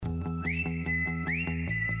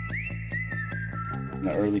in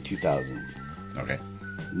the early 2000s. Okay.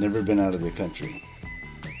 Never been out of the country.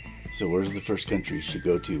 So where's the first country you should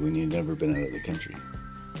go to when you've never been out of the country?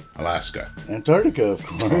 Alaska. Antarctica, of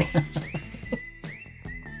course.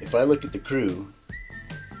 If I look at the crew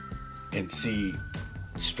and see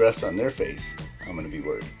stress on their face, I'm going to be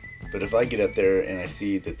worried. But if I get up there and I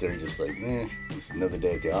see that they're just like, it's another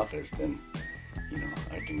day at the office, then,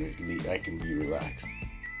 I can be relaxed.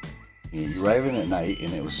 You arrive in at night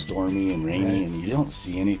and it was stormy and rainy and you don't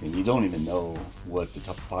see anything. You don't even know what the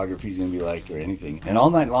topography is going to be like or anything. And all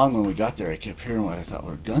night long when we got there, I kept hearing what I thought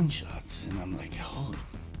were gunshots. And I'm like, holy.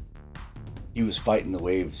 He was fighting the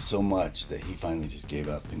waves so much that he finally just gave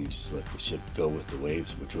up and he just let the ship go with the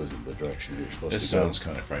waves, which wasn't the direction we were supposed This to go. sounds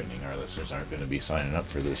kind of frightening. Our listeners aren't going to be signing up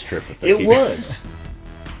for this trip. If It was.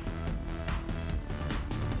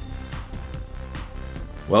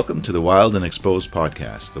 Welcome to the Wild and Exposed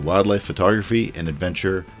podcast, the wildlife photography and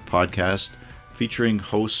adventure podcast featuring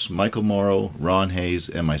hosts Michael Morrow, Ron Hayes,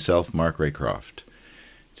 and myself, Mark Raycroft.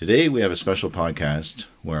 Today we have a special podcast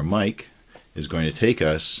where Mike is going to take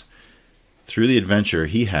us through the adventure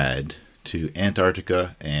he had to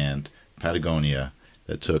Antarctica and Patagonia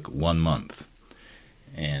that took 1 month.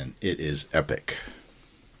 And it is epic.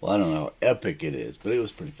 Well, I don't know how epic it is, but it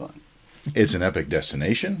was pretty fun. It's an epic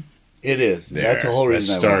destination. It is. There. That's the whole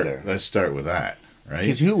reason I went there. Let's start with that, right?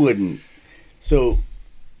 Because who wouldn't? So,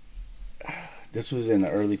 this was in the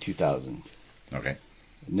early 2000s. Okay.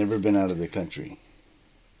 Never been out of the country.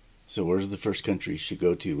 So where's the first country you should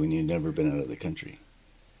go to when you've never been out of the country?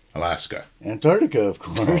 Alaska. Antarctica, of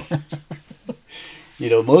course.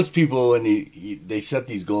 Most people, when they set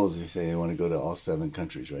these goals, they say they want to go to all 7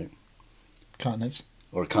 countries, right? Continents.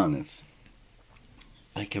 Or continents.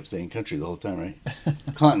 I kept saying country the whole time, right?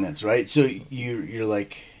 Continents, right? So you're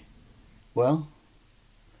like, well,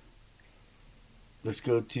 let's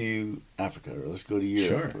go to Africa, or let's go to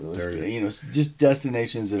Europe, Sure. or let's go, just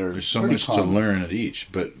destinations that are There's so pretty much common. to learn at each,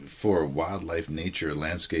 but for wildlife, nature,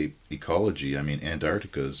 landscape, ecology, I mean,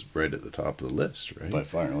 Antarctica is right at the top of the list, right? By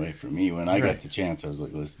far and away for me. When I got Right. the chance, I was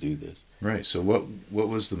like, let's do this. Right. So what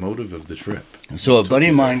was the motive of the trip? So a buddy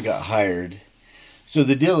of mine got hired. So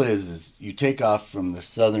the deal is you take off from the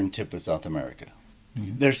southern tip of South America.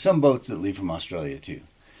 Mhm. There's some boats that leave from Australia too.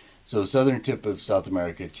 So southern tip of South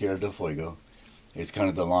America, Tierra del Fuego, is kind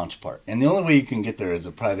of the launch part. And the only way you can get there as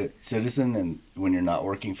a private citizen and when you're not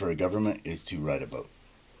working for a government is to ride a boat.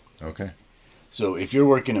 Okay. So if you're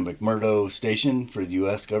working at McMurdo Station for the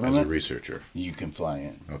U.S. As a government, researcher. you can fly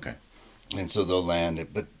in. Okay. And so they'll land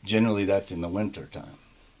it. But generally that's in the winter time.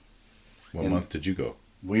 What And- month did you go?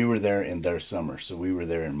 We were there in their summer, so we were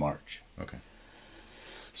there in March. Okay.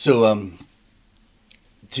 So,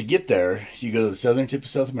 to get there, you go to the southern tip of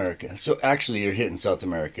South America. So, actually, you're hitting South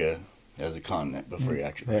America as a continent before you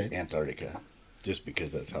actually hit Antarctica, just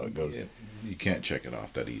because that's how it goes. Yeah, you can't check it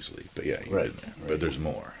off that easily, but yeah, you Right, did. right. But there's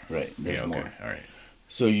more. Right, there's Yeah. Okay. more. All right.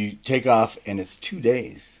 So, you take off, and it's 2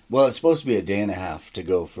 days. Well, it's supposed to be a day and a half to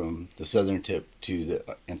go from the southern tip to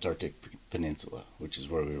the Antarctic Peninsula, which is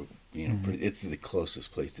where we were, it's the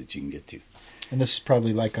closest place that you can get to. And this is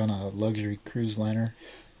probably like on a luxury cruise liner.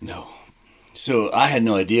 No. So I had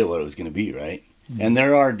no idea what it was going to be, right? Mm-hmm. And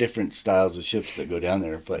there are different styles of ships that go down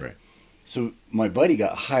there. But Right. So my buddy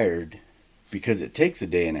got hired because it takes a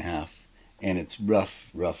day and a half and it's rough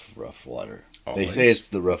water. They say Always? it's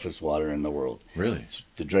the roughest water in the world. Really? It's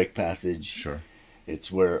the Drake Passage. Sure. It's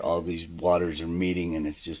where all these waters are meeting and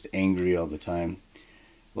it's just angry all the time.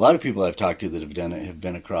 A lot of people I've talked to that have done it have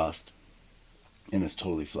been across and it's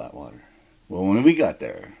totally flat water. Well, when we got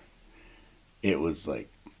there, it was like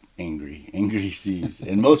angry seas.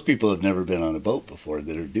 And most people have never been on a boat before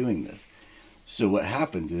that are doing this. So what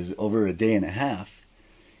happens is over a day and a half,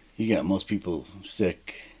 you got most people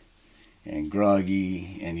sick and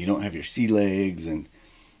groggy and you don't have your sea legs. And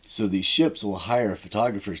so these ships will hire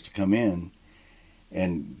photographers to come in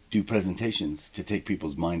and do presentations to take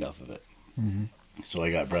people's mind off of it. Mm-hmm. So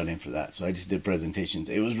I got brought in for that. So I just did presentations.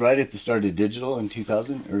 It was right at the start of digital in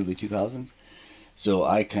 2000, early 2000s. So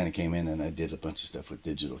I kind of came in and I did a bunch of stuff with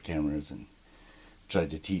digital cameras and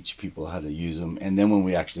tried to teach people how to use them. And then when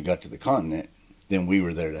we actually got to the continent, then we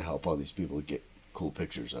were there to help all these people get cool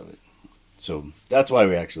pictures of it. So that's why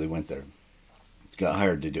we actually went there. Got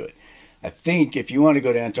hired to do it. I think if you want to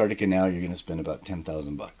go to Antarctica now, you're going to spend about $10,000.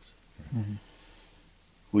 Mm-hmm.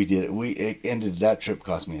 We did it. It ended, that trip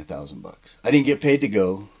cost me $1,000. I didn't get paid to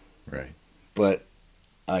go, Right. but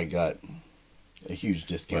I got a huge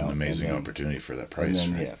discount. What an amazing and then, opportunity for that And price.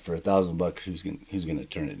 then, Right? yeah, for $1,000, who's gonna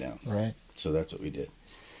turn it down? Right. So that's what we did.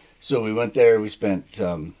 So we went there. We spent.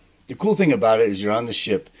 The cool thing about it is you're on the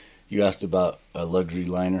ship. You asked about a luxury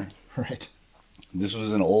liner. Right. This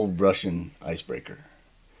was an old Russian icebreaker.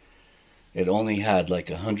 It only had like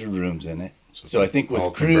 100 rooms in it. So I think with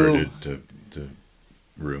all crew, converted to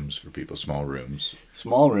rooms for people, small rooms.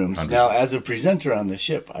 small rooms. 100. Now, as a presenter on the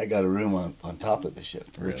ship, I got a room on top of the ship,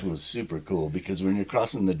 which Really? was super cool because when you're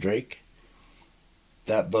crossing the Drake,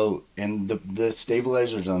 that boat and the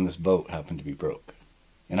stabilizers on this boat happen to be broke.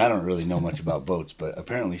 And I don't really know much about boats, but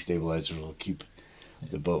apparently stabilizers will keep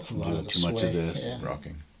the boat from A lot doing of the too much of sway, this. yeah.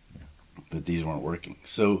 Rocking. But these weren't working.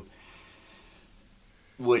 So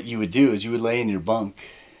what you would do is you would lay in your bunk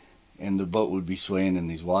and the boat would be swaying in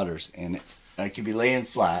these waters and I could be laying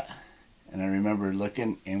flat and I remember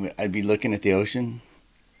looking and I'd be looking at the ocean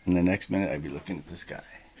and the next minute I'd be looking at the sky.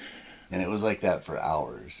 And it was like that for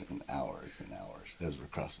hours and hours and hours as we're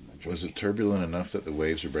crossing the Drake. Was it turbulent enough that the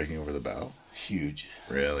waves were breaking over the bow? Huge.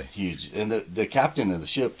 Really? Huge. And the captain of the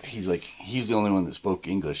ship, he's the only one that spoke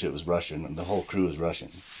English. It was Russian and the whole crew was Russian.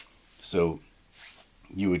 So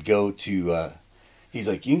you would go to, he's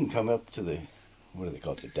like, you can come up to the, what do they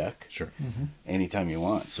call it, the deck? Sure. Anytime you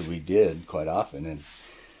want. So we did quite often. And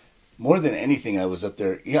more than anything, I was up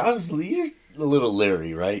there. Yeah, you're a little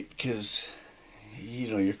leery, right? Because,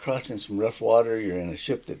 you're crossing some rough water. You're in a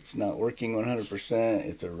ship that's not working 100%.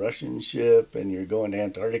 It's a Russian ship and you're going to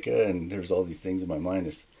Antarctica and there's all these things in my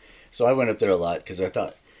mind. So I went up there a lot because I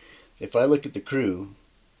thought, if I look at the crew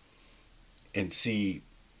and see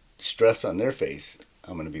stress on their face,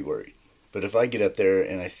 I'm going to be worried. But if I get up there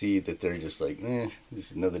and I see that they're just like, this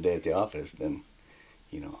is another day at the office, then,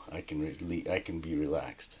 I can be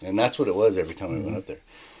relaxed. And that's what it was every time I went up there.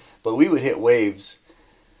 But we would hit waves,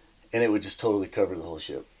 and it would just totally cover the whole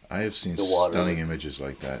ship. I have seen The water stunning would- images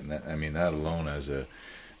like that. And that alone as a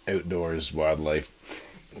outdoors wildlife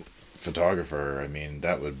photographer,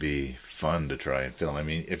 that would be fun to try and film.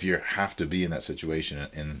 If you have to be in that situation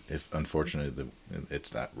and if unfortunately it's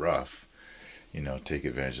that rough, take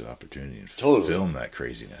advantage of the opportunity and Totally. film that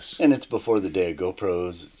craziness. And it's before the day of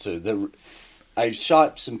GoPros. So I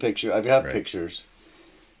shot some pictures. I have Right. pictures.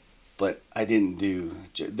 But I didn't do...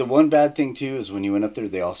 The one bad thing, too, is when you went up there,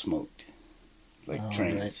 they all smoked. Like Oh,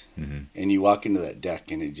 trains. right. Mm-hmm. And you walk into that deck,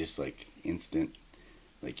 and it just, instant...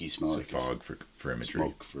 you smell It's like a fog for imagery.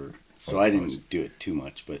 smoke for... So Fog I noise. didn't do it too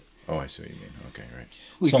much, but... Oh, I see what you mean. Okay, right.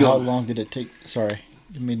 we So go- how long did it take? Sorry,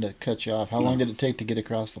 didn't mean to cut you off. How long did it take to get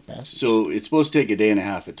across the passage? So it's supposed to take a day and a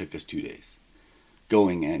half. It took us 2 days.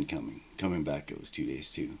 Going and coming. Coming back, it was 2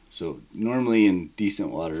 days, too. So normally in decent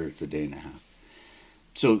water, it's a day and a half.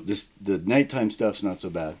 So the nighttime stuff's not so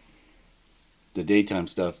bad. The daytime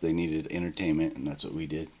stuff, they needed entertainment, and that's what we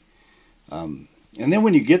did. And then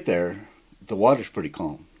when you get there, the water's pretty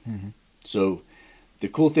calm. Mhm. So the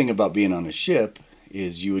cool thing about being on a ship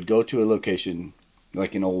is you would go to a location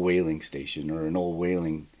like an old whaling station or an old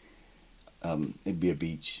whaling, it'd be a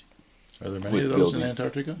beach. Are there many With of those buildings. in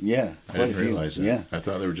Antarctica? Yeah. I quite a didn't few. realize that. Yeah. I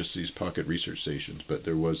thought they were just these pocket research stations, but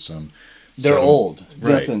there was some. They're some- old.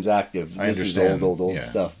 Right. Nothing's active. I This understand. is old Yeah,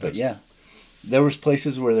 stuff. But that's- yeah, there was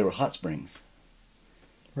places where there were hot springs.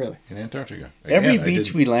 Really? In Antarctica. Every Again, I beach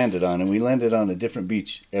didn't- we landed on, and we landed on a different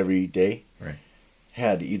beach every day, Right.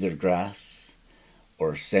 had either grass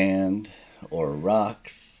or sand or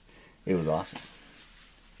rocks. It was awesome.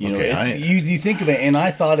 Okay, You think of it, and I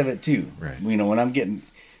thought of it too. Right. When I'm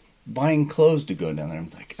buying clothes to go down there,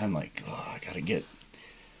 I'm like, oh, I gotta get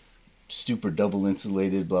super double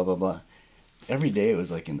insulated, blah blah blah. Every day it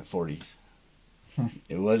was like in the 40s.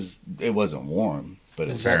 It wasn't warm, but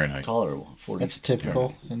it's Is that Fahrenheit? tolerable. 40s. That's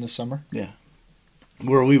typical in the summer.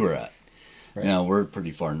 Where we were at. Right. Now we're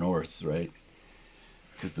pretty far north, right?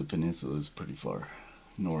 Because the peninsula is pretty far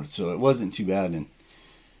north, so it wasn't too bad. And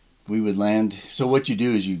we would land. So what you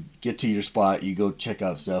do is you get to your spot, you go check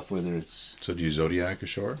out stuff, whether it's So do you Zodiac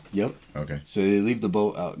ashore? Yep. Okay. So they leave the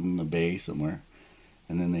boat out in the bay somewhere,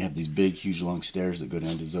 and then they have these big, huge, long stairs that go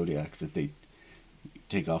down to Zodiacs that they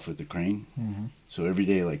take off with the crane. Mm-hmm. So every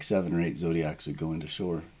day, like 7 or 8 Zodiacs would go into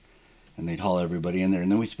shore, and they'd haul everybody in there,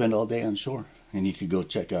 and then we spend all day on shore. And you could go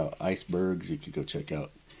check out icebergs. You could go check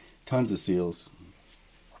out tons of seals,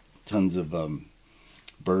 tons of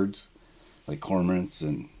birds, like cormorants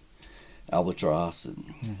and albatross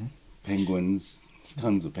and Mhm. penguins.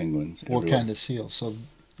 Tons of penguins. What everywhere. kind of seal? So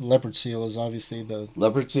leopard seal is obviously the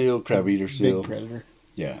Leopard seal, crab eater seal. big predator.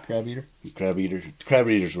 Yeah, Crab eater. crab eater. Crab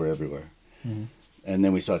eaters were everywhere. Mhm. And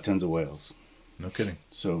then we saw tons of whales. No kidding.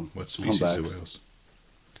 So What species of humpbacks. whales?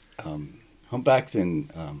 Humpbacks and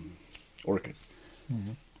orcas.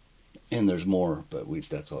 Mhm. And there's more, but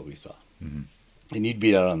that's all we saw. Mhm. And you'd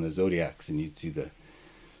be out on the Zodiacs and you'd see the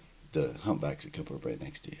humpbacks that come up right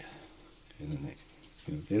next to you. And then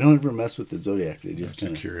They don't ever mess with the zodiac. They just Just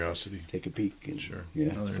kind of curiosity. take a peek. And, Sure. Yeah,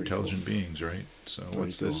 Well, it's they're pretty intelligent cool. beings, right? So Very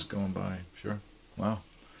what's this cool. going by? Sure. Wow.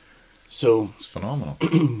 So It's phenomenal.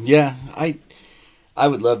 yeah, I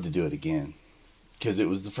would love to do it again because it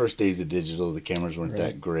was the first days of digital. The cameras weren't that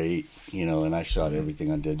Right. great, and I shot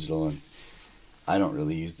everything on digital, and I don't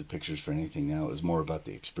really use the pictures for anything now. It was more about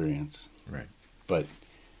the experience. Right. But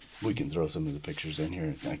we can throw some of the pictures in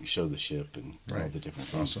here. I can show the ship and all Right. the different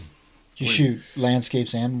things. Awesome. Did you shoot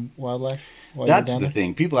landscapes and wildlife while That's you were the down there?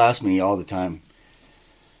 thing. People ask me all the time.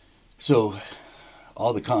 So,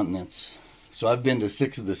 all the continents. So I've been to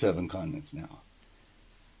 6 of the 7 continents now.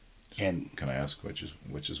 And Can I ask which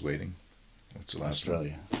is waiting? What's the last one?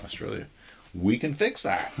 Australia. Australia. We can fix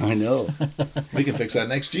that. I know. We can fix that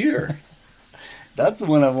next year. That's the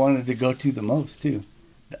one I wanted to go to the most too.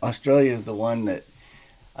 Australia is the one that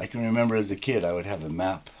I can remember as a kid. I would have a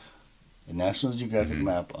map, a National Geographic Mhm.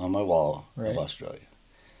 map on my wall Right. of Australia,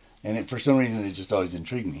 and for some reason it just always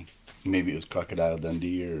intrigued me. Maybe it was Crocodile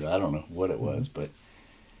Dundee, or I don't know what it was, but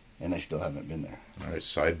and I still haven't been there. All right,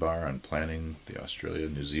 sidebar on planning the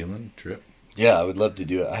Australia-New Zealand trip. Yeah, I would love to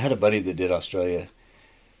do it. I had a buddy that did Australia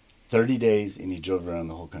 30 days, and he drove around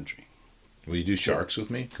the whole country. Will you do sharks with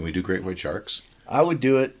me? Can we do great white sharks? I would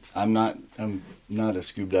do it. I'm not a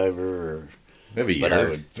scuba diver, or We have a But I year.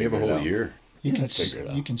 would We have a figure it whole out. year. You can I'd figure it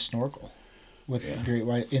out. you can snorkel with Yeah. great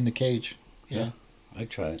white in the cage. Yeah. I'd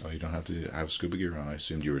try it. Oh, you don't have to have scuba gear on. I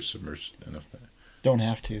assumed you were submersed enough. Don't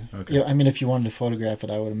have to. Okay. Yeah, I mean, if you wanted to photograph it,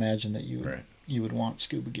 I would imagine that Right. you would want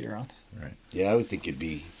scuba gear on. Yeah, I would think it'd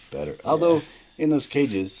be better. Although in those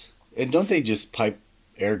cages, and don't they just pipe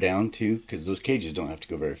air down too? Because those cages don't have to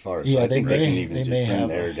go very far. So Yeah, I they think they can may- even they just may send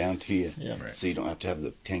have air down to you, Yeah. Right. so you don't have to have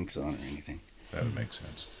the tanks on or anything. That would make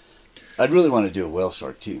sense. I'd really want to do a whale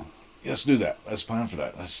shark too. Let's do that. Let's plan for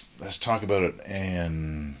that. Let's talk about it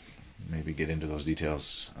and maybe get into those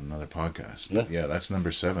details on another podcast. Yeah. That's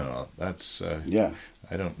number 7. Well, that's Yeah,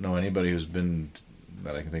 I don't know anybody who's been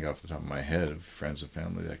that I can think off the top of my head of friends and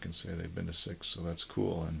family that can say they've been to 6. So that's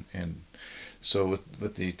cool. And so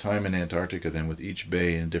with the time in Antarctica, then with each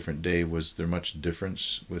bay and a different day, was there much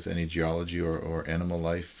difference with any geology or animal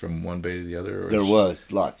life from one bay to the other? Or there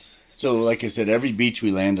was lots. So like I said, every beach we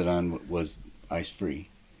landed on was ice free,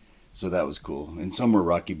 so that was cool. And some were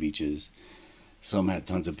rocky beaches. Some had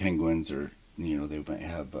tons of penguins, or they might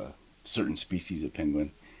have certain species of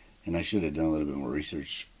penguin. And I should have done a little bit more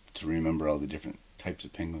research to remember all the different types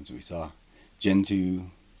of penguins we saw. Gentoo,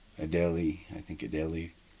 Adelie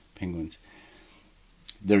penguins.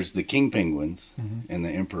 There's the king penguins Mhm. and the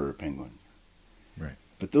emperor penguin. Right.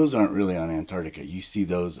 But those aren't really on Antarctica. You see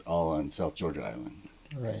those all on South Georgia Island.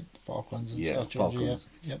 Right. Falklands and Yeah, South Georgia. Falklands.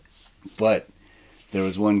 Yep. But there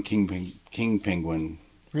was one king penguin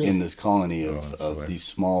Really? in this colony Oh, of, that's of hilarious. these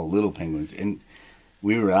small little penguins. And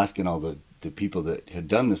we were asking all the people that had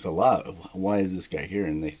done this a lot, why is this guy here?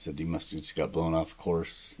 And they said he must have just got blown off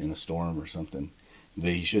course in a storm or something. But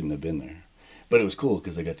he shouldn't have been there. But it was cool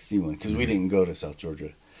because I got to see one. Because we didn't go to South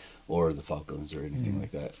Georgia or the Falklands or anything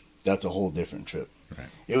like that. That's a whole different trip. Right.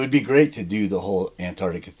 It would be great to do the whole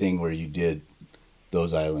Antarctica thing where you did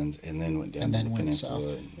those islands and then went down And to then the went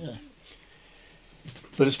peninsula. south. Yeah.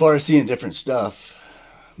 But as far as seeing different stuff,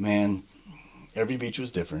 man, every beach was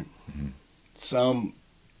different. Some,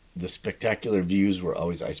 the spectacular views were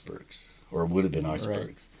always icebergs, or would have been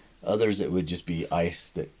icebergs. Others, it would just be ice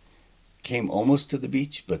that came almost to the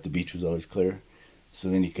beach, but the beach was always clear. So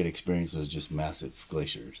then you could experience those just massive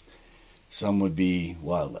glaciers. Some would be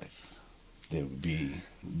wildlife. There would be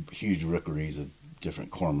huge rookeries of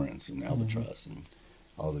different cormorants and albatross and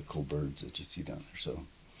all the cool birds that you see down there. So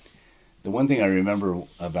the one thing I remember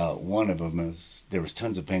about one of them is there was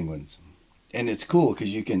tons of penguins. And it's cool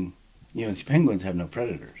because you can, these penguins have no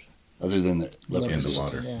predators other than the In leopards. the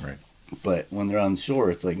water. Yeah. Right. But when they're on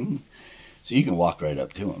shore, it's like, so you can walk right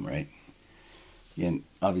up to them, right? And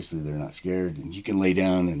obviously they're not scared, and you can lay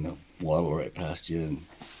down and they'll waddle right past you, and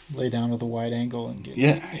Lay down with a wide angle and get.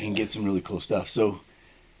 and get some really cool stuff. So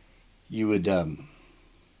you would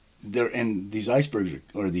these icebergs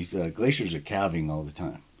or these glaciers are calving all the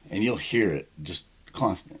time, and you'll hear it just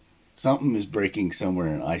constant. Something is breaking somewhere,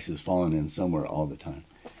 and ice is falling in somewhere all the time.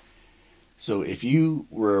 So if you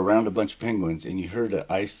were around a bunch of penguins and you heard an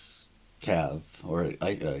ice calve or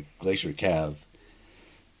a glacier calve,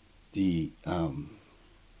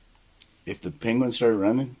 if the penguins started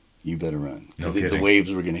running, you better run No because the kidding.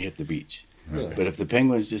 waves were going to hit the beach. Really? But if the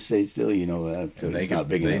penguins just stayed still, And it's not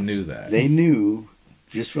big they enough. knew that. They knew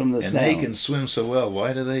just from the and sound. they can swim so well.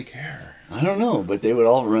 Why do they care? I don't know, but they would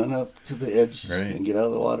all run up to the edge Right. and get out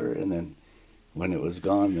of the water, and then when it was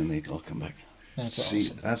gone, then they'd all come back. That's See,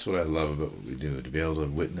 awesome. that's what I love about what we do, to be able to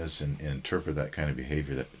witness and interpret that kind of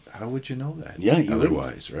behavior. That how would you know that? Yeah, you wouldn't.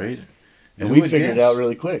 otherwise, right? And who we would figured it guess? out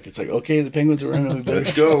really quick. It's like, okay, the penguins are running. We better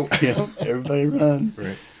Let's go. Yeah, everybody run.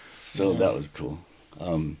 Right. So Yeah. that was cool.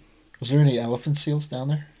 Was there any elephant seals down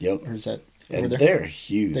there? Yep. Or is that were And there? they're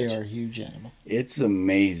huge. They are a huge animal. It's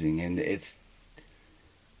amazing, and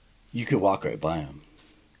you could walk right by them,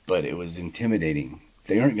 but it was intimidating.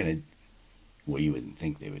 They aren't gonna. Well, you wouldn't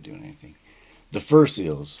think they would do anything. The fur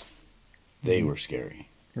seals, they were scary.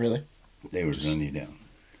 Really? They would Just- run you down,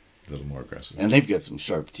 A little more aggressive. and they've got some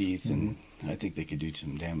sharp teeth, and I think they could do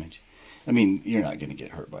some damage. I mean, you're not gonna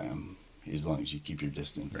get hurt by them as long as you keep your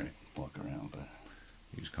distance and Right. walk around. But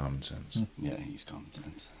Use common sense. yeah, use common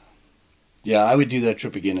sense. Yeah, I would do that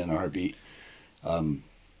trip again in a heartbeat. So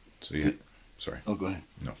yeah. Sorry. Oh, go ahead.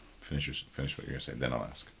 No. Finish what you're gonna say. Then I'll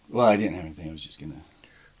ask. Well, I didn't have anything. I was just gonna.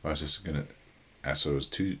 I was just gonna ask. So it was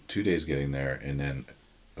two days getting there, and then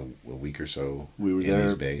a week or so We were in there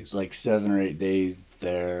these bays. like 7 or 8 days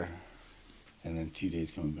there, and then 2 days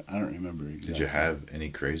coming back. I don't remember exactly. Did you have any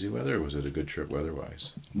crazy weather, or was it a good trip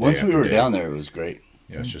weather-wise? Once Day we after were day? down there, it was great.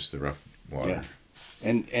 Yeah, it's just the rough water. Yeah.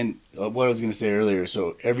 And what I was going to say earlier,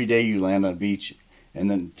 so every day you land on a beach, and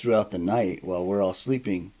then throughout the night while we're all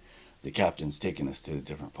sleeping, the captain's taking us to a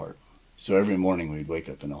different part. So every morning we'd wake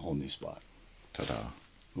up in a whole new spot, Ta-da.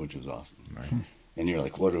 which was awesome. Right. And you're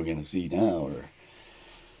like, what are we going to see now? Or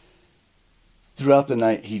throughout the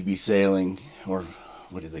night he'd be sailing, or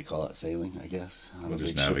what do they call it? Sailing, I guess. On Well, a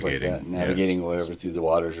just big ship like navigating, that. Navigating yes. whatever through the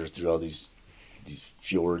waters or through all these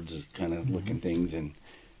fjords kind of looking things, and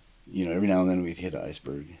every now and then we'd hit an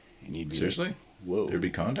iceberg, and you'd be Seriously? like, whoa, There'd be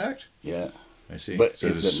contact? yeah. I see. But So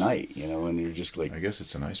it's this- at night, and you're just like, I guess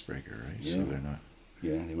it's an icebreaker, right? So Yeah. they're not.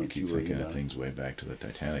 yeah, they You weren't keep too worried thinking of about it. things way back to the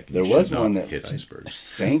Titanic. and There you was should one not that hit icebergs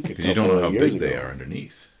sank a because you don't know couple how of years big they ago. are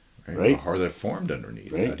underneath, right? Right. How they're formed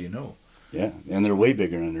underneath. Right. How do you know? Yeah, and they're way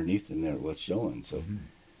bigger underneath than they're what's showing. So, Mhm.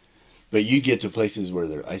 but you get to places where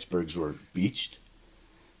their icebergs were beached.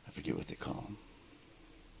 I forget what they call them.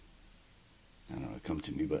 I don't know. It come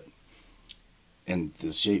to me, but and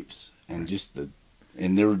the shapes and just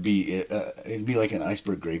and there would be it'd be like an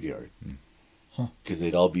iceberg graveyard Hmm. Huh. because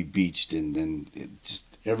they'd all be beached, and then just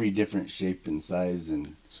every different shape and size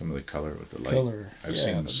and. Some of the color with the light. Color. I've Yeah,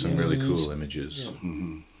 seen the some really blues. cool images Yeah.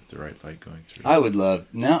 Mhm. with the right light going through. I would love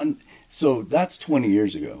now. So that's 20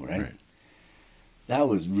 years ago, right? Right. That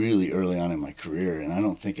was really early on in my career, and I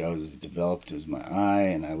don't think I was as developed as my eye,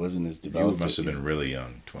 and I wasn't as You developed. must have as been really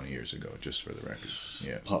young 20 years ago, just for the record.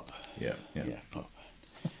 Yeah. pup. Yeah. Yeah. Yeah, pup.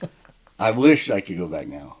 I wish I could go back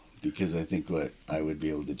now, because I think what I would be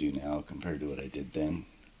able to do now compared to what I did then,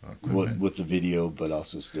 with the video, but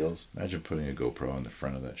also stills, Imagine putting a GoPro on the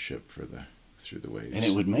front of that ship through the waves. and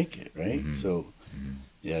it would make it right. Mhm. So, Mhm.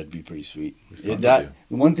 yeah, it'd be pretty sweet. Be fun to The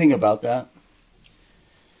do. one thing about that.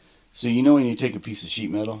 So when you take a piece of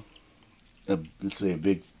sheet metal, let's say a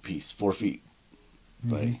big piece, 4 feet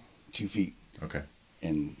by Mhm. 2 feet, Okay.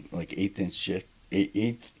 and like eighth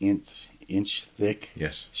inch thick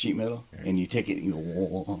Yes. sheet metal, Yeah. and you take it and you go,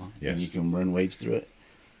 whoa, Yes. and you can run waves through it.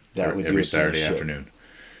 That would do Every it to the Saturday ship. afternoon.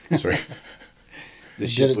 Sorry. The You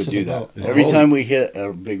ship did it would to do the that. boat. Every Oh. time we hit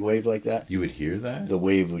a big wave like that, You would hear that? the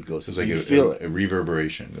wave would go So through. it's like You'd feel a it.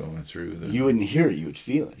 reverberation going through the. You wouldn't hear it. You would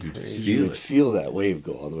feel it. You'd Crazy. You feel would it. feel that wave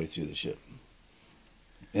go all the way through the ship.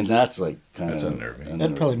 And that's like kind That's of unnerving.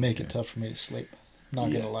 That'd probably make it tough for me to sleep. Not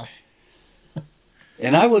Yeah. gonna lie.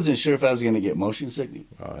 And I wasn't sure if I was going to get motion sick.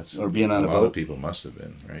 Wow, that's Or being on a lot of boat. people must have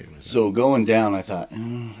been right. with So going down, I thought, I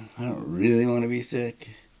don't really want to be sick.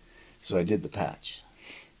 So I did the patch.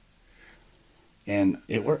 And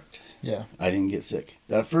it worked. Yeah. I didn't get sick.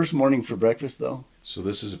 That first morning for breakfast, though, that. So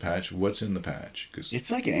this is a patch. What's in the patch? Because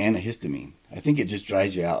it's like an antihistamine. I think it just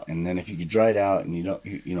dries you out. And then if you could dry it out and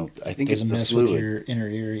I think Doesn't it's the mess fluid. with your inner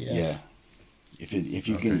ear. Yeah. Yeah. If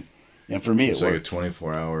you Okay. can, and for me it's it like a worked.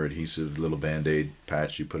 24-hour adhesive little Band-Aid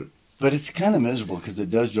patch. You put it. But it's kind of miserable because it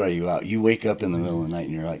does dry you out. You wake up in the middle of the night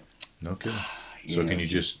and you're like, No kidding. you So know, can you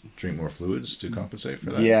it's just drink more fluids to compensate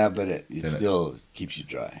for that? Yeah, but it Then it- still keeps you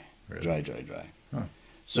dry. Really? Dry. Huh.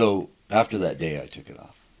 So after that day, I took it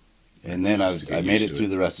off. And then Just to get I made used it to through it.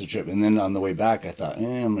 the rest of the trip. And then on the way back, I thought,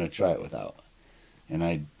 I'm going to try it without.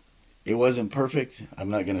 And it wasn't perfect. I'm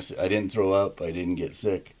not going to I didn't throw up. I didn't get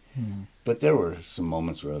sick. Hmm. But there were some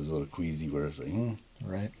moments where I was a little queasy, where I was like,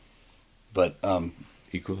 Right. But,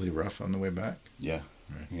 Equally rough on the way back. yeah.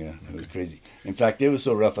 Right. Yeah, it was Okay. crazy. In fact, it was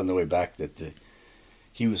so rough on the way back that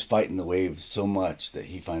he was fighting the waves so much that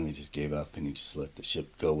he finally just gave up and he just let the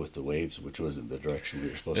ship go with the waves, which wasn't the direction we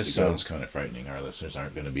were supposed This to go. sounds kind of frightening. Our listeners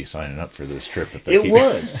aren't going to be signing up for this trip if they It keep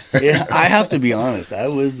was. Yeah, I have to be honest. I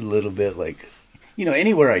was a little bit like,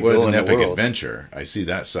 anywhere I go in an the epic world. adventure. I see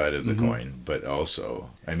that side of the coin, but also,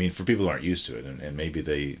 I mean, for people who aren't used to it, and maybe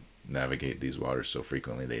they navigate these waters so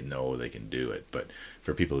frequently they know they can do it. But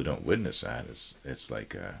for people who don't witness that, it's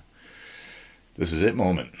like this is it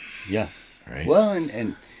moment. Yeah. Right. Well,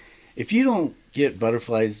 and if you don't get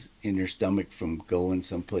butterflies in your stomach from going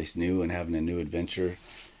someplace new and having a new adventure,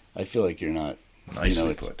 I feel like you're not.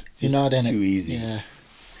 Nicely It's put. just You're not in too it. easy. Yeah.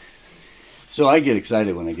 So I get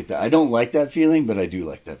excited when I get that. I don't like that feeling, but I do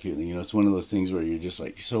like that feeling. It's one of those things where you're just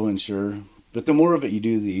like so unsure. But the more of it you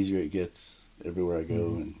do, the easier it gets everywhere I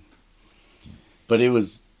go. But it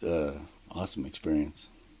was awesome experience.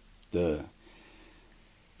 The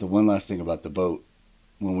one last thing about the boat,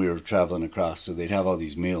 when we were traveling across, so they'd have all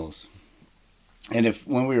these meals. And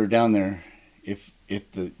when we were down there, if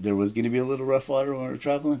there was going to be a little rough water when we were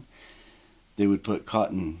traveling, they would put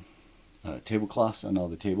cotton tablecloths on all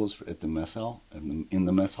the tables at the mess hall, in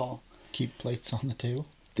the mess hall. Keep plates on the table.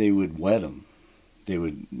 They would wet them. They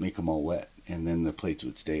would make them all wet, and then the plates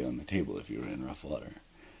would stay on the table if you were in rough water.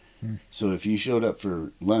 So if you showed up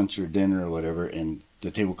for lunch or dinner or whatever, and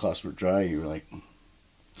the tablecloths were dry, you were like,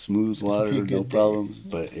 smooth water, no problems.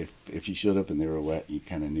 But if you showed up and they were wet, you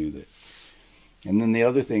kind of knew that. And then the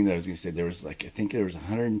other thing that I was going to say, there was I think there was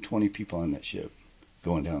 120 people on that ship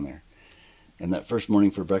going down there. And that first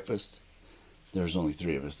morning for breakfast, there was only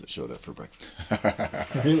 3 of us that showed up for breakfast.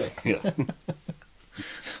 Really? Yeah.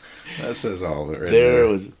 That says all. There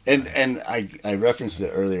was, and I referenced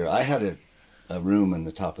it earlier. I had a room in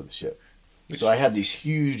the top of the ship. So I had these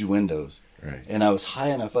huge windows. Right. And I was high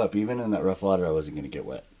enough up, even in that rough water, I wasn't going to get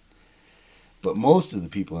wet. But most of the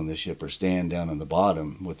people in this ship are staying down on the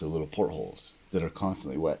bottom with the little portholes that are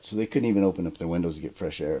constantly wet. So they couldn't even open up their windows to get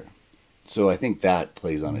fresh air. So I think that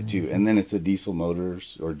plays on it too. And then it's the diesel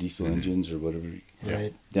motors or diesel engines or whatever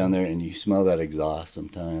Right. down there, and you smell that exhaust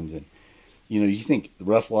sometimes. And, you think the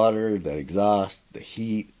rough water, that exhaust, the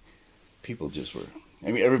heat, people just were,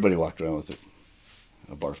 everybody walked around with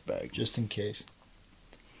a barf bag. Just in case.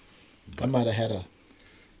 I might have had a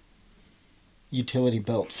utility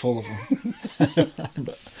belt full of them.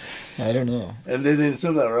 But I don't know. And then in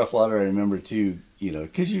some of that rough water, I remember too,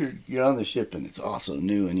 because you're on the ship and it's also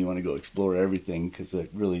new and you want to go explore everything, because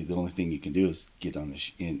really the only thing you can do is get on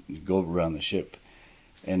go around the ship.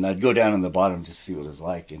 And I'd go down on the bottom just to see what it was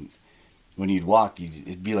like. And when you'd walk,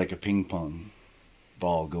 it'd be like a ping pong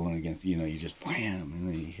ball going against, you just wham, and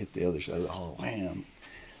then you hit the other side of the hall, wham.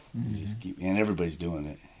 You just and everybody's doing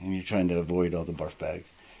it, and you're trying to avoid all the barf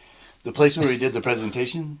bags. The place where we did the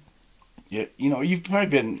presentation, you're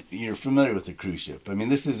familiar with the cruise ship.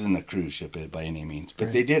 This isn't a cruise ship by any means,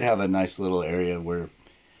 but They did have a nice little area where,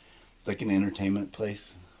 like an entertainment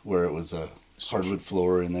place, where it was a hardwood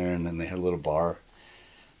floor in there, and then they had a little bar.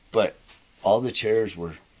 But all the chairs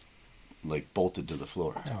were like bolted to the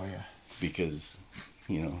floor. Oh, yeah. Because,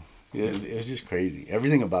 it was just crazy.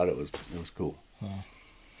 Everything about it was cool. Wow.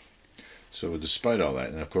 So despite all that,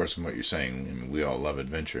 and of course from what you're saying, we all love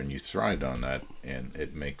adventure, and you thrived on that, and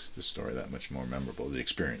it makes the story that much more memorable, the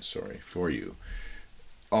experience story for you.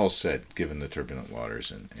 All said, given the turbulent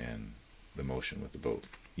waters and the motion with the boat,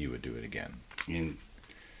 you would do it again. In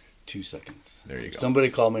 2 seconds. There you If go. somebody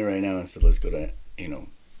called me right now and said, let's go to,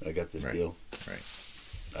 I got this Right. deal. Right.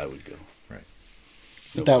 I would go. Right.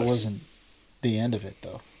 No But that question. wasn't the end of it,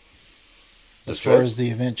 though. The As far trip? as the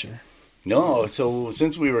adventure. No, so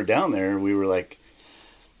since we were down there, we were like,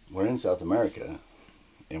 we're in South America,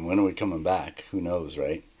 and when are we coming back? Who knows,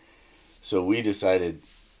 right? So we decided,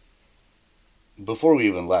 before we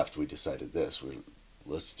even left, we decided this.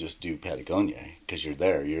 Let's just do Patagonia, because you're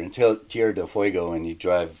there. You're in Tierra del Fuego, and you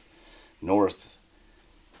drive north,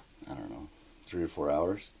 3 or 4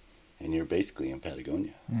 hours, and you're basically in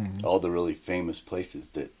Patagonia. Mm-hmm. All the really famous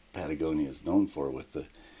places that Patagonia is known for, with the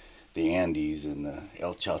Andes and the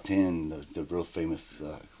El Chalten, the real famous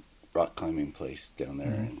rock climbing place down there.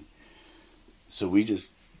 Mm-hmm. And so we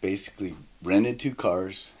just basically rented 2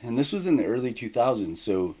 cars, and this was in the early 2000s,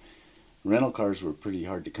 so rental cars were pretty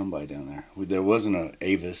hard to come by down there. There wasn't a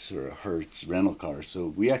Avis or a Hertz rental car, so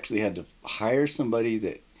we actually had to hire somebody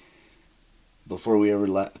that, before we ever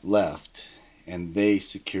left, and they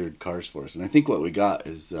secured cars for us. And I think what we got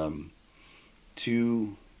is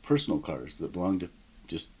 2 personal cars that belonged to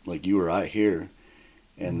just like you or I here,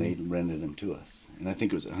 and they rented them to us. And I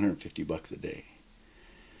think it was $150 a day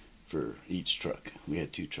for each truck. We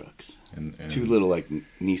had 2 trucks, And 2 little like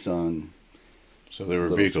Nissan. so there were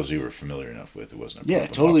little vehicles trucks. you were familiar enough with. It wasn't a Yeah,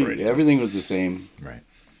 problem totally. operating. Everything was the same. Right.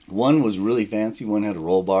 One was really fancy. One had a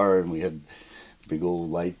roll bar, and we had big old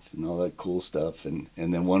lights and all that cool stuff. And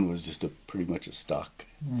then one was just pretty much a stock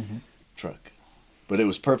Mm-hmm. truck. But it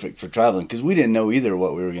was perfect for traveling because we didn't know either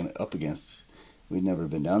what we were going up against. We'd never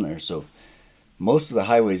been down there. So most of the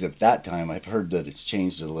highways at that time, I've heard that it's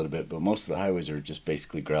changed a little bit, but most of the highways are just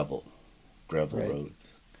basically gravel Right. roads.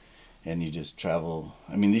 And you just travel.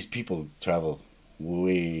 I mean, these people travel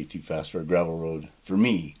way too fast for a gravel road for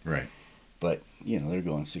me. Right. But, you know, they're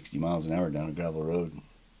going 60 miles an hour down a gravel road.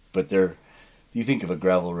 But you think of a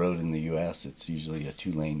gravel road in the U.S., it's usually a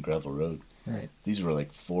 2-lane gravel road. Right. These were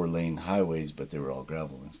like 4-lane highways, but they were all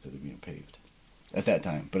gravel instead of being paved at that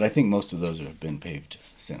time. But I think most of those have been paved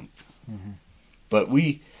since. Mhm. But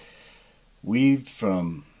we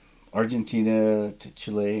from Argentina to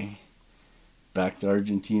Chile, back to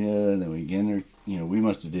Argentina, and then we again, you know, we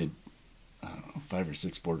must have did, I don't know, 5 or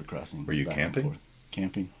 6 border crossings. Were you back and camping? forth.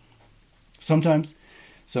 Camping. Sometimes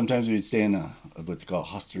we'd stay in what they call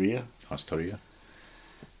hosteria. Hosteria.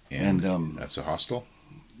 And, that's a hostel.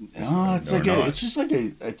 No, it's or like not?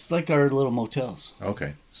 it's like our little motels.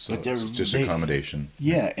 Okay, so But they're- it's just they- accommodation.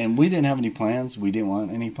 Yeah, and we didn't have any plans. We didn't want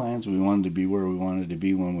any plans. We wanted to be where we wanted to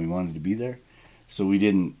be when we wanted to be there. So we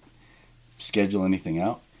didn't schedule anything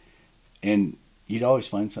out. And you'd always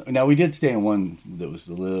find something. Now, we did stay in one that was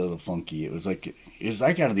a little funky. It was like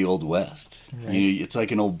out of the Old West. Right. You know, it's like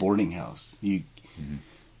an old boarding house.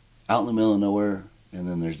 Out in the middle of nowhere, and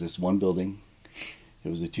then there's this one building. It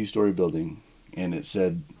was a 2-story building, and it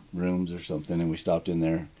said rooms or something, and we stopped in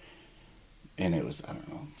there, and it was, I don't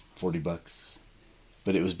know, $40.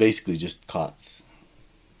 But it was basically just cots.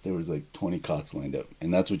 There was like 20 cots lined up,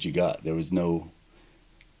 and that's what you got. There was no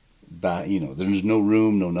there's no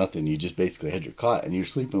room, no nothing. You just basically had your cot, and you're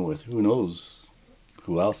sleeping with who knows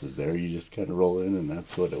who else is there. You just kind of roll in, and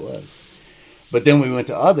that's what it was. But then we went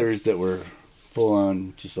to others that were full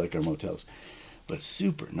on, just like our motels, but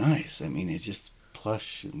super nice. I mean, it's just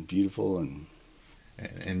plush and beautiful, and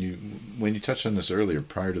And you, when you touched on this earlier,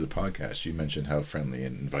 prior to the podcast, you mentioned how friendly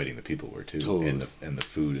and inviting the people were too, Totally. and the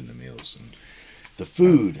food and the meals. And the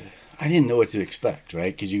food. I didn't know what to expect,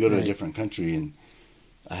 right? Because you go to a Right. different country, and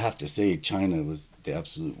I have to say, China was the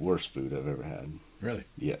absolute worst food I've ever had. really,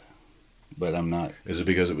 But I'm not. is it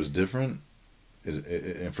because it was different? Is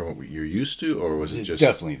it and from what you're used to, or was it It's just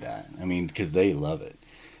definitely that. I mean, because they love it.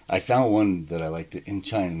 I found one that I liked in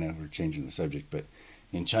China. Now we're changing the subject, but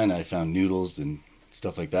in China, I found noodles and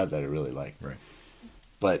stuff like that I really liked. Right.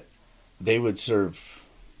 But they would serve.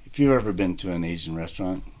 If you've ever been to an Asian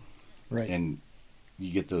restaurant, Right. and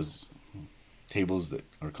you get those tables that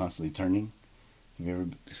are constantly turning. Have you ever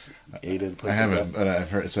ate at a place I haven't, like that? but I've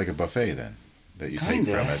heard it's like a buffet then that you take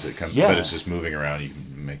Kinda. from as it comes, Yeah. but it's just moving around. You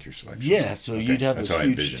can make your selection. Yeah, so Okay. you'd have That's this how I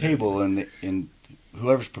huge envision it. table, and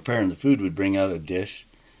whoever's preparing the food would bring out a dish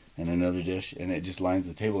and another dish, and it just lines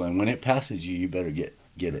the table. And when it passes you, you better get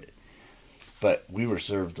it. But we were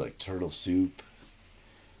served like turtle soup.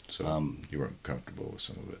 So you weren't comfortable with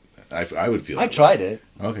some of it. I would feel. I that tried it,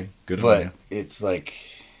 way. Okay, good on but you. it's like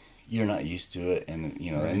you're not used to it, and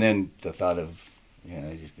Right. and then the thought of,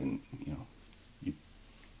 I just didn't,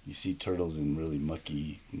 you see turtles in really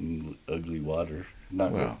mucky, ugly water.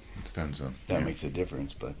 Not Well, it depends on. that yeah, makes a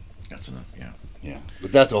difference, but that's enough. Yeah, yeah.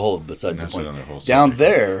 But that's a whole besides that's the point. another whole. Down subject.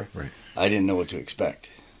 there, Right. I didn't know what to expect.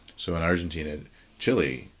 So in Argentina,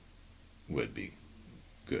 Chile would be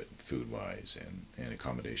good food wise and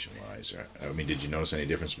accommodation wise. I mean, did you notice any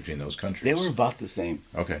difference between those countries? They were about the same,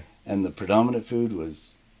 Okay. and the predominant food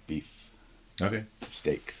was beef Okay.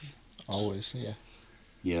 steaks. Always, yeah.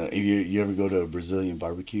 Yeah, if you ever go to a Brazilian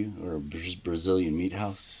barbecue or a Brazilian meat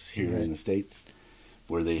house here Right. in the States,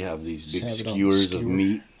 where they have these Just big have it on the skewers of skewer.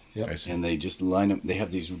 meat, Yep. I see. and they just line them. They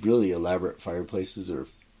have these really elaborate fireplaces or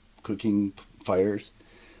cooking fires.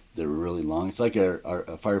 They're really long. It's like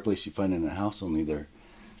a fireplace you find in a house, only they're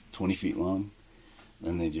 20 feet long.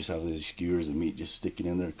 And they just have these skewers of meat just sticking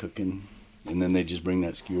in there cooking. And then they just bring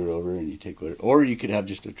that skewer over and you take whatever. Or you could have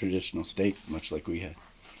just a traditional steak, much like we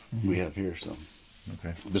have here. So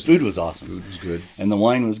Okay. the food was awesome. Food was good. And the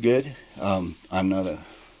wine was good. I'm not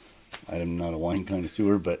a wine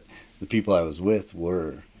connoisseur, but the people I was with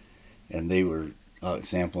were, and they were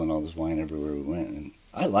sampling all this wine everywhere we went. And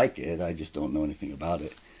I like it. I just don't know anything about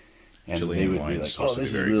it. And Chilean they would wine be is like, supposed "Oh, to be this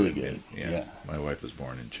is very really good." good." Yeah. Yeah. My wife was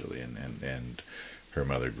born in Chile, and her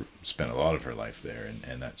mother spent a lot of her life there,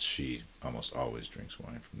 and she almost always drinks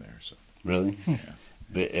wine from there. So Really? yeah.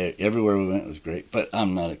 But everywhere we went was great. But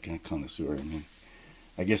I'm not a connoisseur. I mean,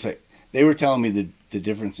 I guess they were telling me the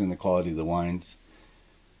difference in the quality of the wines.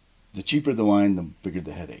 The cheaper the wine, the bigger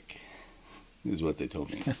the headache, is what they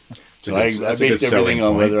told me. So I that's a good based selling everything on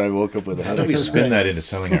point. whether I woke up with a How do headache. we spin that into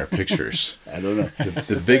selling our pictures? I don't know.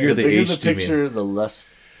 The bigger the the aged, picture, the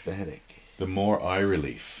less the headache. the more eye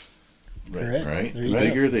relief. Correct. Right? There The you go.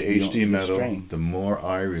 bigger the You don't HD get metal, strain. the more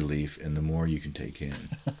eye relief and the more you can take in.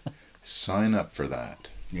 Sign up for that.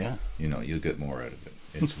 Yeah. You know, you'll get more out of it.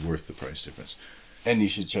 It's worth the price difference. And you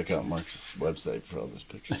should check out Mark's website for all those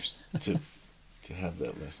pictures to have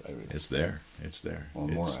that less eye relief. It's there. It's there. Or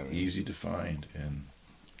more It's eye relief. easy to find, and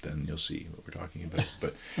then you'll see what we're talking about.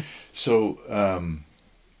 But so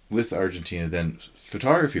with Argentina, then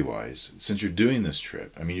photography-wise, since you're doing this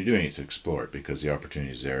trip, I mean, you're doing it to explore it because the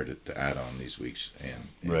opportunity is there to add on these weeks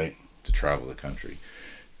and Right. to travel the country.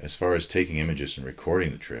 As far as taking images and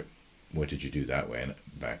recording the trip, what did you do that way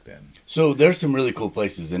back then? So there's some really cool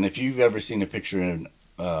places, and if you've ever seen a picture in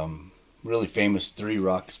really famous 3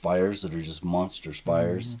 rock spires that are just monster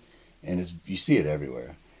spires, and you see it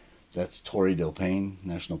everywhere. That's Torre del Paine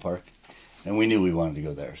National Park, and we knew we wanted to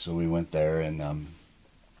go there, so we went there, and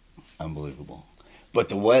unbelievable. But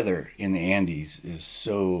the weather in the Andes is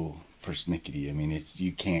so persnickety. I mean,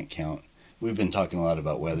 you can't count. We've been talking a lot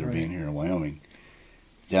about weather Right. being here in Wyoming.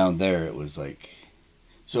 Down there, it was like.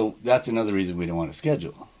 So that's another reason we don't want to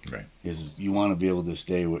schedule. Right. Is you want to be able to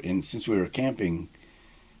stay. And since we were camping,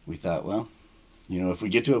 we thought, well, if we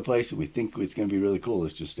get to a place that we think it's going to be really cool,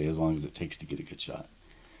 let's just stay as long as it takes to get a good shot.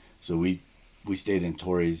 So we stayed in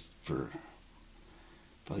Torres for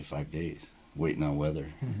probably 5 days, waiting on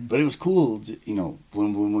weather. Mhm. But it was cool,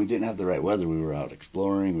 when we didn't have the right weather, we were out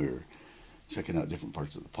exploring, we were checking out different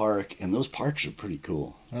parts of the park, and those parks are pretty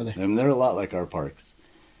cool. Are they? I mean, they're a lot like our parks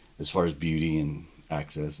as far as beauty and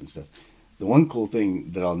access and stuff. The one cool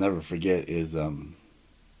thing that I'll never forget is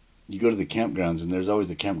you go to the campgrounds, and there's always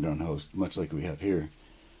a campground host, much like we have here.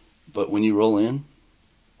 But when you roll in,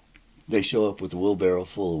 they show up with a wheelbarrow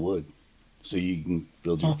full of wood. So you can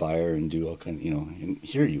build your fire and do all kind of, and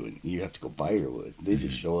here you have to go buy your wood. They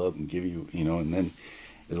just show up and give you, and then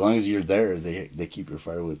as long as you're there, they keep your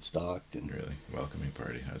firewood stocked. And Really welcoming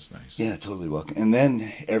party. That's nice. yeah, totally welcome. And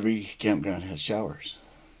then every campground had showers.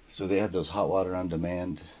 So they had those hot water on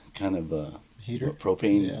demand kind of Heater?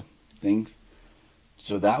 propane Yeah. things.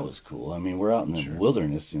 So that was cool. I mean, we're out in the Sure.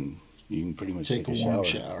 wilderness, and you can pretty much Take a a warm shower.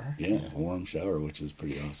 shower. Yeah, a warm shower, which was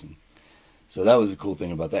pretty awesome. So that was the cool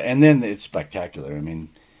thing about that. And then it's spectacular. I mean,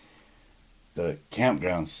 the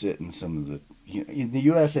campgrounds sit in some of the, in the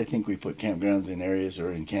U.S., I think we put campgrounds in areas,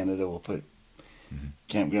 or in Canada, we'll put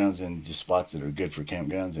campgrounds in just spots that are good for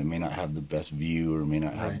campgrounds and may not have the best view or may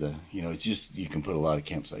not have Right. it's just, you can put a lot of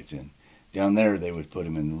campsites in. Down there, they would put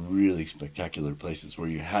them in really spectacular places where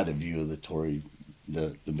you had a view of the Torrey,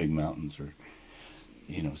 the big mountains, or,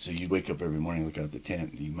 so you'd wake up every morning, look out the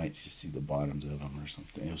tent, and you might just see the bottoms of them or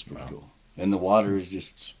something. It was pretty Wow. cool. And the water is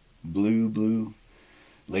just blue,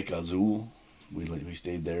 Lake Azul. We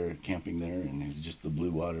stayed there, camping there, and it was just the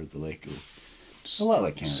blue water at the lake. It was a lot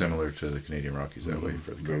like Canada. Similar to the Canadian Rockies that way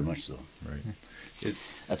for the Very coast. much so. Right.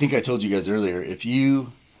 I think I told you guys earlier, if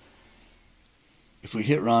we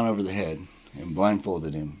hit Ron over the head and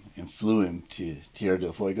blindfolded him and flew him to Tierra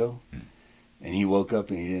del Fuego, and he woke up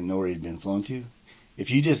and he didn't know where he'd been flown to, if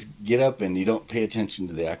you just get up and you don't pay attention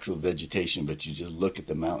to the actual vegetation, but you just look at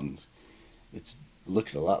the mountains, it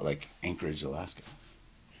looks a lot like Anchorage, Alaska.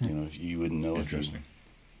 If you wouldn't know if you Interesting.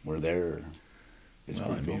 were there. It's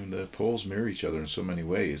Well, pretty cool. the poles mirror each other in so many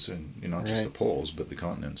ways, and not just the Right. poles, but the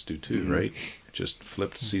continents do too, Mhm. right? Just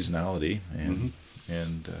flipped seasonality,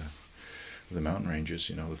 and the mountain ranges,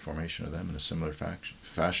 the formation of them in a similar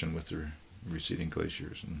fashion with the receding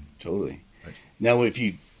glaciers. And Totally. Right. Now, if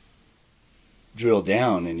you drill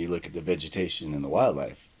down and you look at the vegetation and the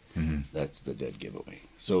wildlife, that's the dead giveaway.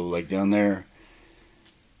 So, like down there,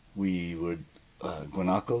 we would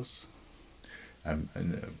guanacos,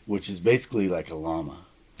 which is basically like a llama.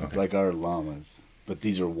 It's Okay. like our llamas, but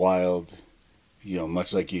these are wild.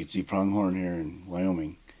 Much like you'd see pronghorn here in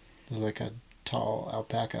Wyoming. They're like a tall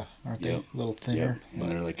alpaca, aren't Yep. they? A little thinner. And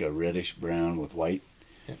they're like a reddish brown with white.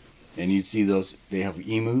 Yep. And you'd see those. They have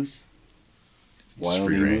emus. Wild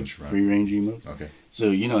free emus, range, right. free range emus. Okay. So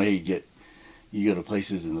you go to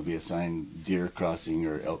places and there'll be a sign deer crossing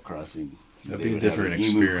or elk crossing. That'd They be a would have different an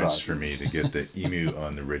emu experience for crossing. me to get the emu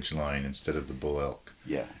on the ridge line instead of the bull elk.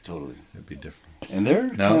 Yeah, totally. It'd be different. And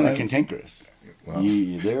they're No, kind I- of cantankerous. Wow.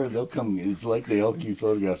 They'll come. It's like the elk you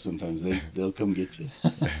photograph sometimes. They'll come get you.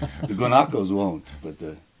 The guanacos won't, but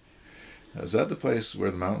Is that the place where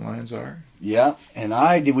the mountain lions are? yeah. And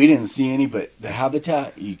we didn't see any, but the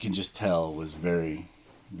habitat you can just tell was very,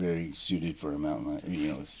 very suited for a mountain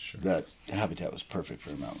lion. Sure. That habitat was perfect for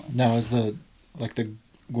a mountain lion. Now, is the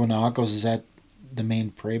guanacos, is that the main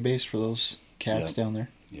prey base for those cats Yep. down there?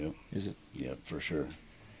 Yep. Is it? Yeah, for sure.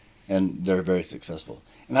 And they're very successful.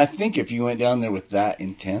 And I think if you went down there with that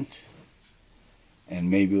intent and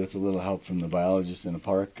maybe with a little help from the biologist in the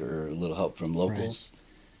park or a little help from locals,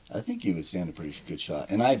 I think you would stand a pretty good shot.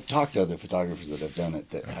 And I've talked to other photographers that have done it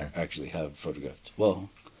that actually have photographed well.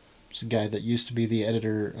 There's a guy that used to be the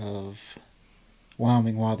editor of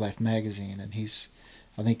Wyoming Wildlife Magazine, and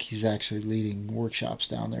I think he's actually leading workshops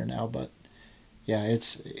down there now. But yeah,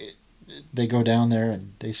 they go down there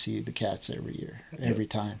and they see the cats every year, every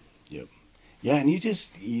time. Yep. Yeah, and you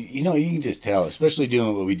can just tell, especially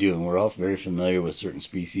doing what we do, and we're all very familiar with certain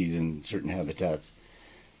species and certain habitats.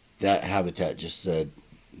 That habitat just said,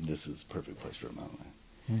 this is the perfect place for a mountain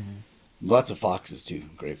lion. Mm-hmm. Lots of foxes too,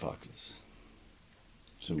 gray foxes.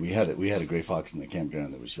 So we had a gray fox in the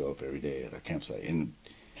campground that would show up every day at our campsite, and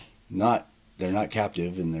they're not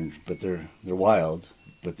captive, but they're wild,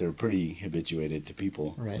 but they're pretty habituated to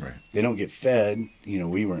people. Right. They don't get fed.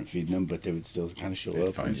 We weren't feeding them, but they would still kind of show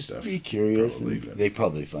up and just be curious. They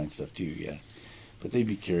probably find stuff too, yeah. But they'd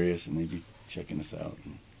be curious and they'd be checking us out.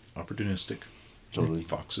 Opportunistic. Totally.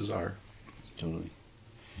 Foxes are. Totally.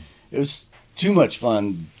 It was too much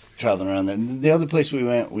fun traveling around there. The other place we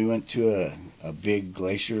went to a big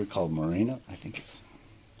glacier called Moreno.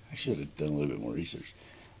 I should have done a little bit more research.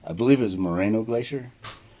 I believe it was Moreno Glacier.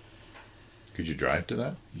 Could you drive to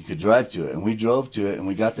that? You could drive to it, and we drove to it, and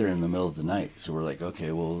we got there in the middle of the night. So we're like,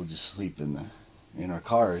 okay, well, we'll just sleep in our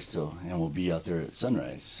cars till, and we'll be out there at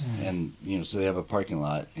sunrise. Mm-hmm. And so they have a parking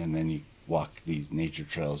lot, and then you walk these nature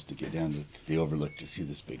trails to get down to the overlook to see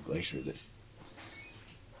this big glacier that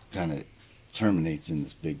kind of terminates in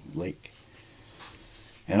this big lake.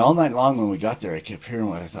 And all night long when we got there, I kept hearing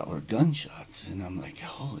what I thought were gunshots, and I'm like,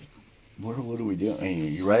 holy, what are we doing?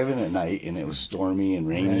 And you're arriving at night, and it was stormy and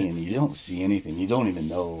rainy, and you don't see anything. You don't even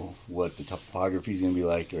know what the topography is going to be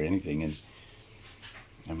like or anything. And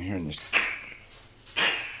I'm hearing this,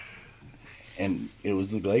 and it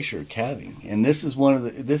was the glacier calving. And this is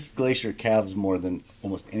this glacier calves more than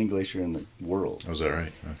almost any glacier in the world. Oh, is that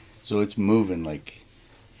right? Huh. So it's moving like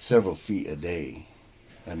several feet a day.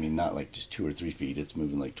 I mean, not like just 2 or 3 feet. It's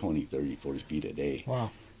moving like 20, 30, 40 feet a day.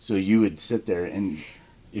 Wow. So you would sit there, and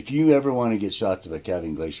if you ever want to get shots of a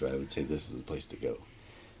calving glacier, I would say this is the place to go.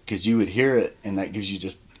 Because you would hear it, and that gives you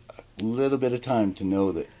just a little bit of time to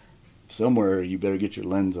know that somewhere you better get your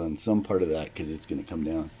lens on some part of that because it's going to come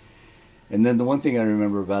down. And then the one thing I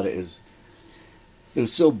remember about it is it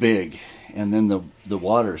was so big, and then the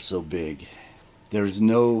water is so big. There's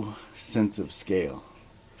no sense of scale.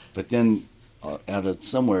 But then out of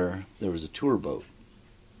somewhere, there was a tour boat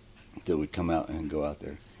that would come out and go out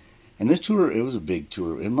there. And this tour, it was a big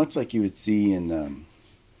tour, and much like you would see in,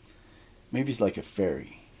 maybe it's like a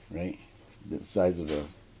ferry, right? The size of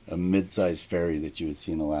a mid-sized ferry that you would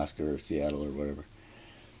see in Alaska or Seattle or whatever.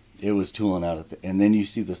 It was tooling out and then you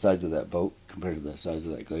see the size of that boat compared to the size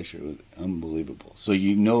of that glacier. It was unbelievable. So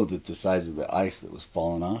you know that the size of the ice that was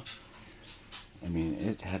falling off, I mean,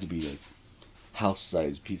 it had to be like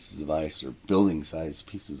house-sized pieces of ice or building-sized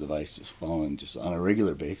pieces of ice just falling just on a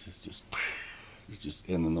regular basis, just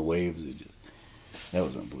and then the waves, that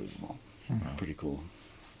was unbelievable. Mm-hmm. Pretty cool.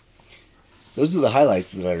 Those are the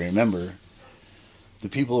highlights that I remember. The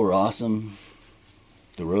people were awesome.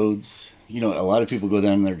 The roads, a lot of people go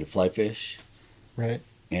down there to fly fish. Right.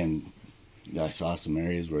 And I saw some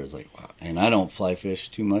areas where it's like, wow. And I don't fly fish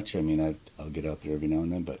too much. I mean, I'll get out there every now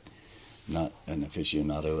and then, but not an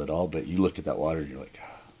aficionado at all. But you look at that water and you're like,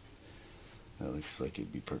 that looks like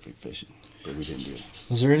it'd be perfect fishing. But we didn't do it.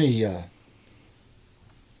 Was there any,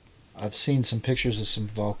 I've seen some pictures of some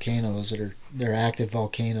volcanoes they're active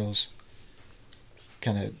volcanoes.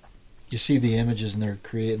 Kind of, you see the images and they're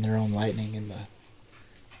creating their own lightning in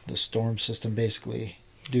the storm system basically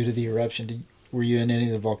due to the eruption. Were you in any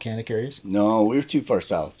of the volcanic areas? No, we were too far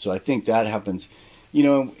south. So I think that happens,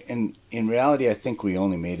 and in reality, I think we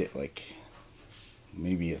only made it like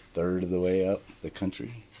maybe a third of the way up the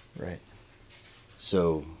country. Right.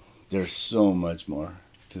 So there's so much more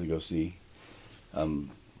to go see.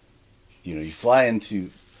 You fly into,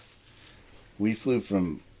 I flew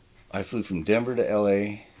from Denver to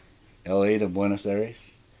LA to Buenos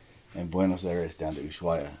Aires, and Buenos Aires down to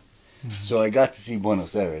Ushuaia. Mm-hmm. So I got to see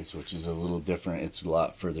Buenos Aires, which is a little different. It's a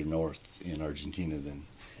lot further north in Argentina than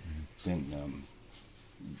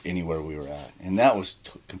anywhere we were at. And that was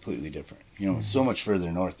completely different. It's so much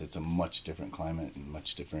further north, it's a much different climate and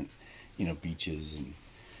much different, beaches. And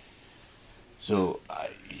so,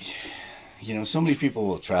 so many people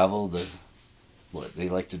will travel they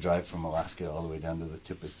like to drive from Alaska all the way down to the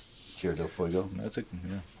tip of Tierra del Fuego. That's a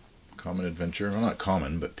common adventure. Well, not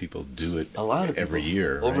common, but people do it a lot of every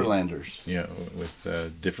year. Overlanders. Right? Yeah, with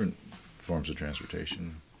different forms of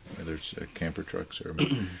transportation, whether it's camper trucks or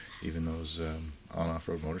even those on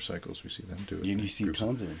off-road motorcycles. We see them too. You see Groups.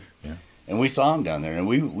 tons of them. Yeah. And we saw them down there, and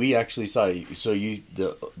we actually saw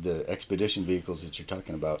the expedition vehicles that you're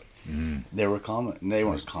talking about. Mm-hmm. They were common. They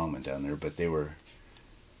weren't common down there, but they were.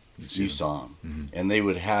 You saw them, Mm-hmm. and they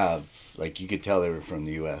would have, like, you could tell they were from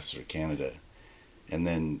the U.S. or Canada, and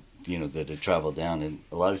then that had traveled down. And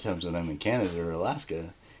a lot of times when I'm in Canada or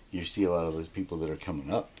Alaska, you see a lot of those people that are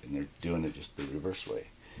coming up, and they're doing it just the reverse way.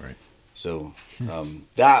 Right. So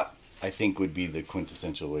that I think would be the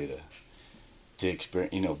quintessential way to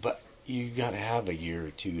experience. But you got to have a year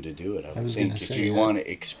or two to do it. I would was think gonna if say you that. want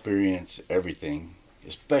to experience everything,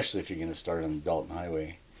 especially if you're going to start on the Dalton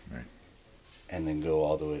Highway, Right. and then go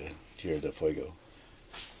all the way to Tierra del Fuego.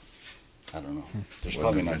 I don't know. There's Well,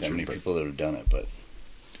 probably an not that adventure, many but- people that have done it, but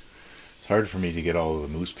It's hard for me to get all of the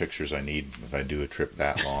moose pictures I need if I do a trip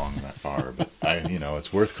that long, that far. But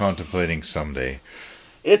it's worth contemplating someday.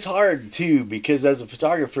 it's hard too, because as a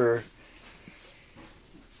photographer,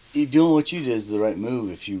 you doing what you did is the right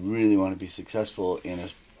move if you really want to be successful in a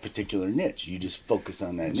particular niche. You just focus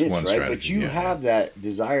on that It's niche, one right? But strategy, you yeah, have that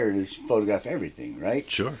desire to photograph everything, right?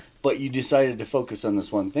 Sure. But you decided to focus on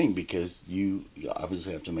this one thing because you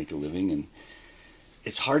obviously have to make a living, and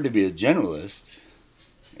it's hard to be a generalist.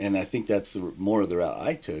 And I think that's more of the route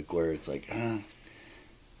I took, where it's like, I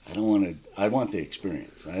don't want to. I want the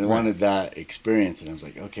experience. I wanted that experience, and I was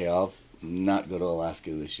like, okay, I'll not go to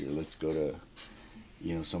Alaska this year. Let's go to,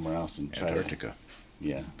 somewhere else and try Antarctica,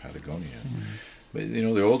 Yeah. Patagonia. But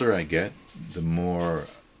the older I get, the more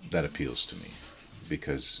that appeals to me,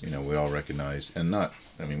 because we all recognize,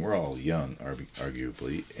 we're all young,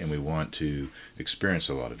 arguably, and we want to experience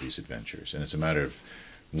a lot of these adventures, and it's a matter of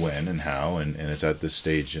when and how, and it's at this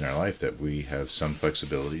stage in our life that we have some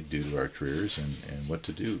flexibility due to our careers and what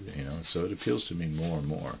to do, so it appeals to me more and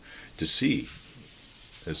more to see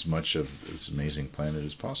as much of this amazing planet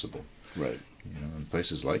as possible. Right. And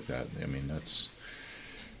places like that, that's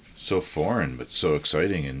so foreign but so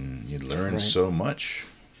exciting, and you learn Right. so much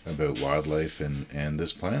about wildlife and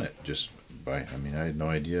this planet just by, I had no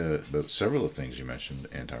idea about several of the things you mentioned.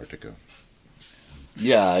 Antarctica.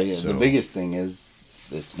 Yeah. So- The biggest thing is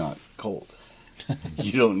it's not cold.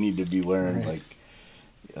 You don't need to be wearing Right.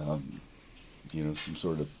 some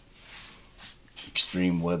sort of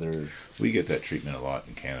extreme weather. We get that treatment a lot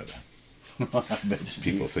in Canada. I bet you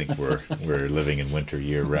People think we're living in winter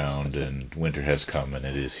year round, and winter has come and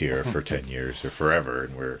it is here for 10 years or forever,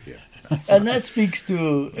 and And that speaks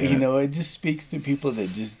to, Yeah. it just speaks to people that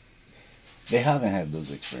they haven't had those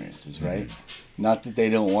experiences, right? Not that they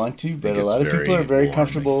don't want to, but a it's lot of people are very boring.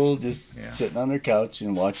 comfortable just Yeah. sitting on their couch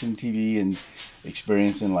and watching TV and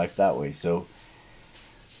experiencing life that way. So,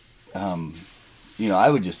 I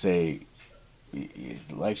would just say,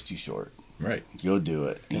 life's too short. Right. Go do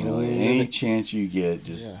it. Go live Any it. chance you get,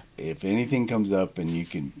 just Yeah. if anything comes up and you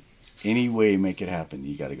can, any way make it happen,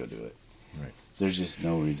 you got to go do it. Right. There's just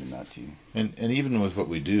no reason not to. And even with what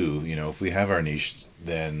we do, if we have our niche,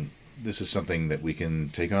 then this is something that we can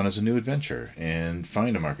take on as a new adventure and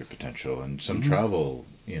find a market potential and some travel,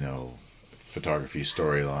 photography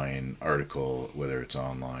storyline article, whether it's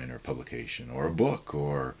online or publication or a book,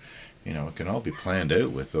 or it can all be planned out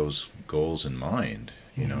with those goals in mind.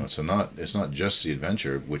 So it's not just the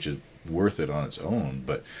adventure, which is worth it on its own,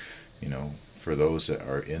 but for those that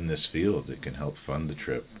are in this field, it can help fund the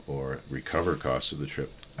trip or recover costs of the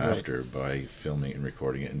trip Right. after by filming and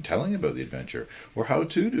recording it and telling about the adventure or how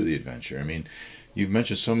to do the adventure. You've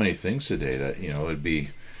mentioned so many things today that it'd be,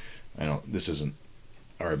 this isn't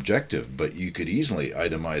our objective, but you could easily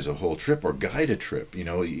itemize a whole trip or guide a trip.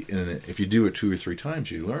 And if you do it 2 or 3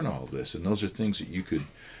 times, you learn all of this, and those are things that you could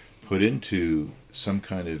put into some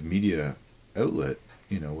kind of media outlet.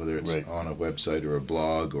 Whether it's Right. on a website or a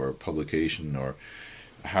blog or a publication or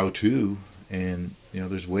how to, and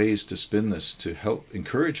there's ways to spin this to help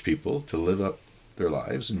encourage people to live up their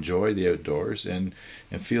lives, enjoy the outdoors, and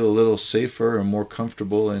feel a little safer and more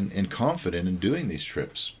comfortable and confident in doing these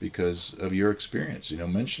trips because of your experience.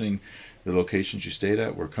 Mentioning the locations you stayed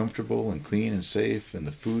at were comfortable and clean and safe, and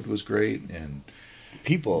the food was great, and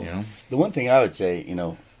People, the one thing I would say,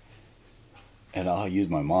 and I'll use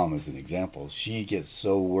my mom as an example. She gets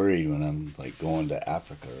so worried when I'm like going to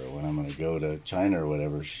Africa or when I'm going to go to China or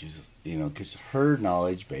whatever. She's, because her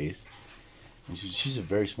knowledge base, and she's a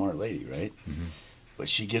very smart lady, right? Mhm. But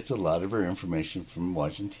she gets a lot of her information from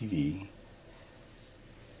watching TV.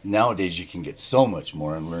 Nowadays, you can get so much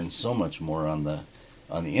more and learn so much more on the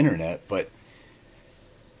internet, but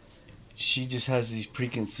she just has these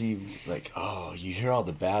preconceived, like, oh, you hear all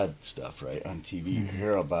the bad stuff, right, on TV. You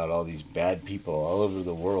hear about all these bad people all over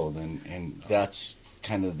the world, and that's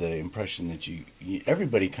kind of the impression that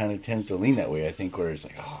everybody kind of tends to lean that way, I think, where it's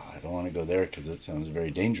like, oh, I don't want to go there because it sounds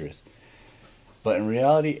very dangerous. But in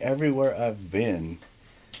reality, everywhere I've been,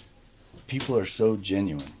 people are so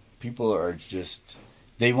genuine. People are just,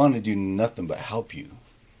 they want to do nothing but help you.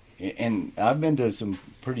 And I've been to some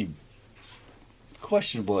pretty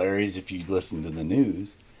questionable areas if you listen to the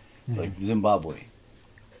news, like Zimbabwe.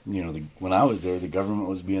 You know, when I was there, the government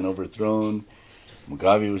was being overthrown.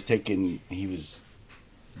 Mugabe was he was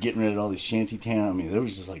getting rid of all these shanty towns. I mean, there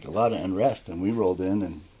was just like a lot of unrest, and we rolled in,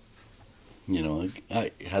 and you know,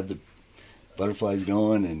 I had the butterflies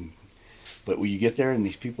going, but when you get there, and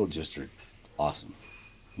these people just are awesome.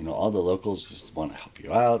 You know, all the locals just want to help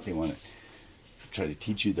you out. They want to try to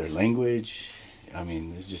teach you their language. I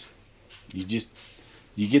mean, it's just you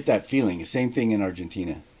get that feeling. The same thing in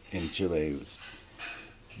Argentina, in Chile. It was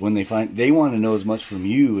when they want to know as much from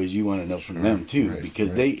you as you want to know from them too,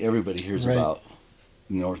 because everybody hears about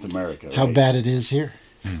North America. How bad it is here.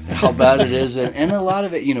 How bad it is, and a lot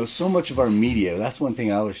of it, you know, so much of our media. That's one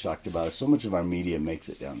thing I was shocked about. So much of our media makes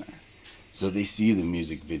it down there. So they see the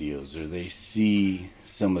music videos, or they see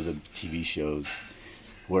some of the TV shows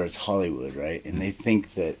where it's Hollywood, right? And they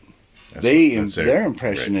think that their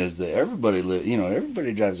impression is that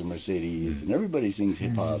everybody drives a Mercedes and everybody sings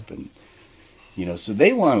hip hop, and you know, so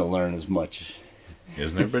they want to learn as much.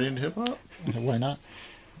 Isn't everybody into hip hop? Why not?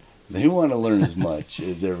 They want to learn as much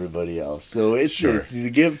as everybody else. So it's a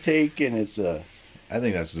give take, and it's a. I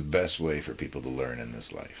think that's the best way for people to learn in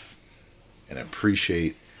this life, and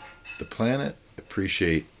appreciate the planet,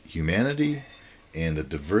 appreciate humanity, and the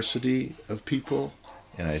diversity of people.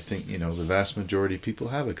 And I think, you know, the vast majority of people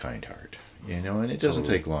have a kind heart, you know, and it doesn't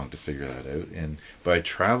take long to figure that out. And by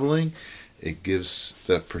traveling, it gives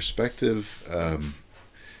that perspective,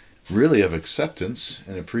 really, of acceptance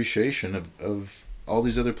and appreciation of all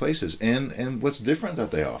these other places and what's different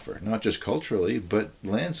that they offer, not just culturally, but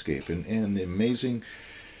landscape and the amazing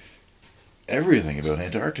everything about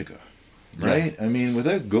Antarctica, right? Yeah. I mean,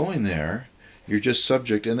 without going there, you're just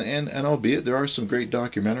subject, and albeit there are some great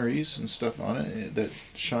documentaries and stuff on it that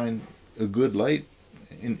shine a good light,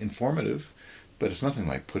 informative, but it's nothing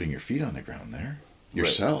like putting your feet on the ground there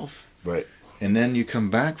yourself. Right. And then you come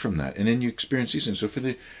back from that, and then you experience these things. So for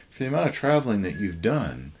the amount of traveling that you've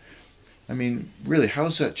done, I mean, really,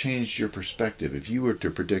 how's that changed your perspective? If you were to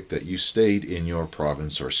predict that you stayed in your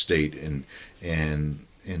province or state and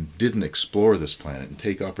didn't explore this planet and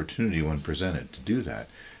take opportunity when presented to do that,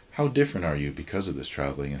 how different are you because of this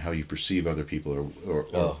traveling and how you perceive other people?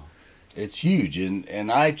 Or it's huge,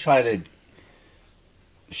 and I try to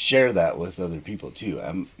share that with other people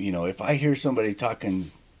too. You know, if I hear somebody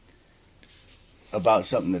talking about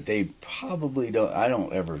something that they probably don't, I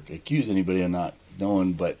don't ever accuse anybody of not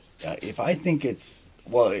knowing, but if I think it's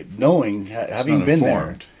knowing, having been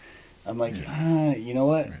there, I'm like, you know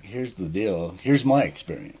what? Right. Here's the deal. Here's my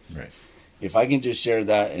experience. Right. If I can just share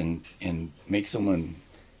that and make someone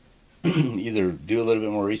either do a little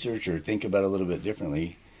bit more research or think about it a little bit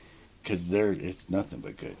differently, because it's nothing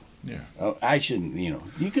but good. Yeah. I shouldn't, you know,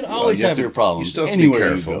 you can always have your problems. You still have to be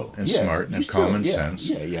careful and smart and have common sense.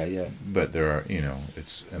 Yeah. But there are, you know,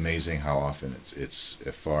 it's amazing how often it's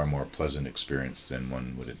a far more pleasant experience than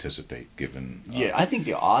one would anticipate given. I think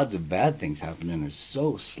the odds of bad things happening are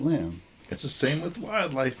so slim. It's the same with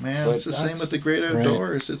wildlife, man. It's the same with the great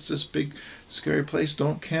outdoors. Right. It's this big, scary place.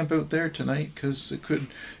 Don't camp out there tonight because it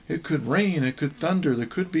could rain, it could thunder, there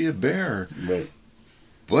could be a bear. Right.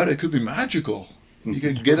 But it could be magical. You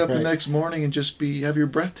could get up the next morning and just have your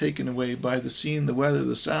breath taken away by the scene, the weather,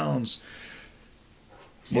 the sounds.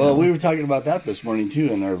 Well, we were talking about that this morning too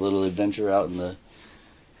in our little adventure out in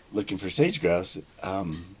looking for sage grouse. I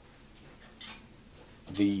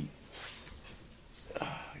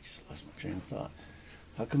just lost my train of thought.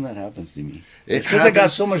 How come that happens to me? It's because I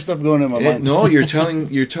got so much stuff going in my mind. No, you're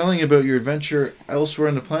telling about your adventure elsewhere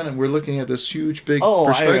on the planet. We're looking at this huge, big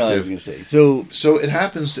perspective. I know what I was going to say. So it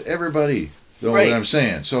happens to everybody. Know what I'm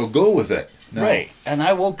saying? So go with it. No. Right. And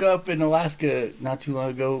I woke up in Alaska not too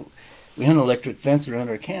long ago. We had an electric fence around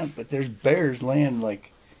our camp, but there's bears laying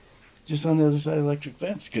like just on the other side of the electric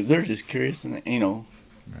fence because they're just curious and you know.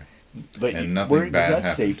 Right. But and nothing bad that's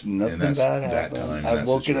happened. safe. Nothing bad happened. I've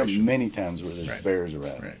woken up many times where there's bears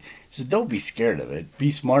around. Right. So don't be scared of it.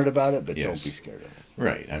 Be smart about it, but don't be scared of it.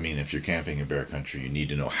 Right. I mean, if you're camping in bear country, you need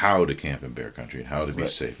to know how to camp in bear country and how to be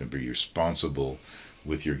safe and be responsible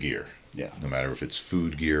with your gear. Yeah. No matter if it's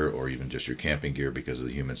food gear or even just your camping gear because of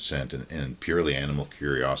the human scent and purely animal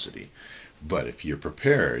curiosity. But if you're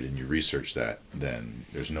prepared and you research that, then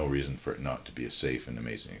there's no reason for it not to be a safe and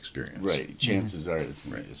amazing experience. Right. Chances are it's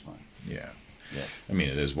going to be just fine. Yeah. Yeah. I mean,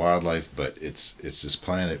 it is wildlife, but it's this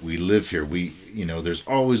planet. We live here. There's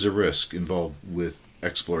always a risk involved with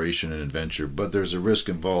exploration and adventure, but there's a risk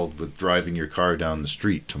involved with driving your car down the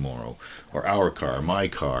street tomorrow, or our car, my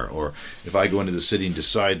car, or if I go into the city and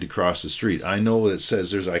decide to cross the street, I know it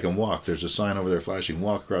says I can walk. There's a sign over there flashing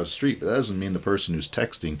walk across the street, but that doesn't mean the person who's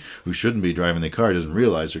texting, who shouldn't be driving the car, doesn't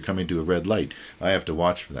realize they're coming to a red light. I have to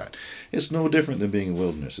watch for that. It's no different than being in the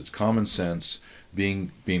wilderness. It's common sense, being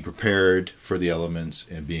prepared for the elements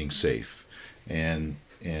and being safe. And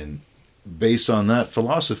based on that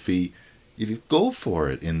philosophy, if you go for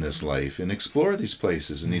it in this life and explore these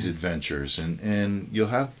places and these adventures, and you'll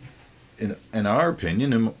have, in our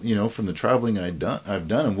opinion, and from the traveling I've done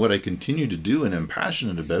and what I continue to do and am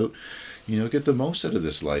passionate about, get the most out of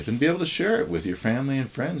this life and be able to share it with your family and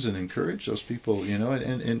friends and encourage those people,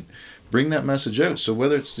 and bring that message out. So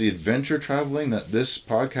whether it's the adventure traveling that this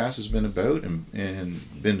podcast has been about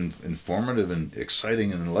and been informative and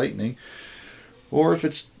exciting and enlightening, or if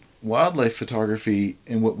it's wildlife photography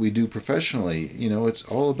and what we do professionally, it's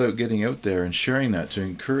all about getting out there and sharing that to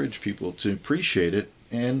encourage people to appreciate it,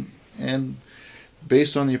 and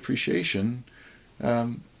based on the appreciation,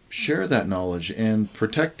 share that knowledge and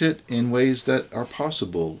protect it in ways that are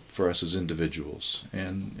possible for us as individuals,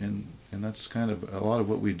 and that's kind of a lot of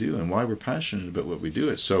what we do and why we're passionate about what we do.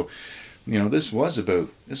 It so. This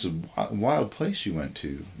is a wild place you went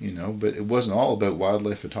to, but it wasn't all about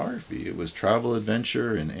wildlife photography. It was travel,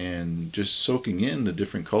 adventure, and just soaking in the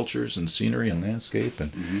different cultures and scenery and landscape.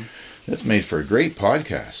 And that's made for a great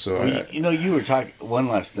podcast. So, you were talking, one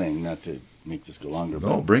last thing, not to make this go longer.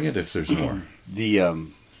 No, bring it if there's more.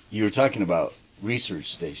 You were talking about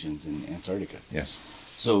research stations in Antarctica. Yes.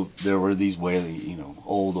 So there were these whaling,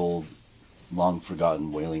 old,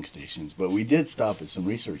 long-forgotten whaling stations. But we did stop at some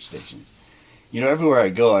research stations. Everywhere I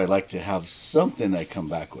go, I like to have something I come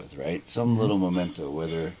back with, right? Some little memento,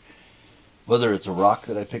 whether it's a rock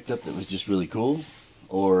that I picked up that was just really cool,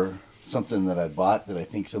 or something that I bought that I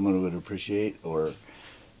think someone would appreciate, or,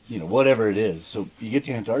 whatever it is. So you get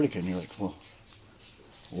to Antarctica and you're like, well,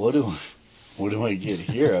 what do I get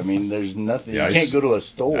here? I mean, there's nothing. You can't go to a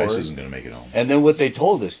store. The ice isn't going to make it home. And then what they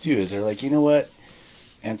told us, too, is they're like, you know what?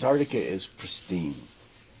 Antarctica is pristine,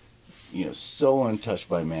 so untouched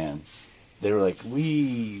by man. They were like,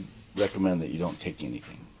 we recommend that you don't take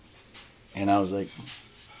anything. And I was like,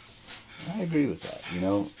 I agree with that.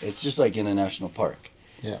 It's just like in a national park.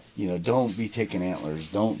 Yeah. Don't be taking antlers.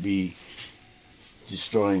 Don't be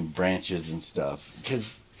destroying branches and stuff.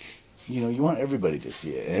 Because, you want everybody to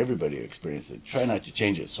see it and everybody to experience it. Try not to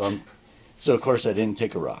change it. So of course, I didn't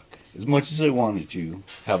take a rock. As much as I wanted to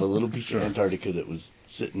have a little piece of Antarctica that was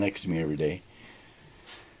sitting next to me every day,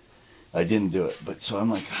 I didn't do it. But so I'm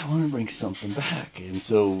like, I want to bring something back. And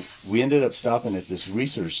so we ended up stopping at this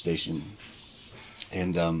research station.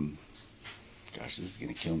 And, gosh, this is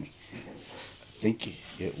going to kill me. I think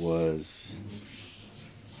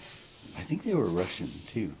they were Russian,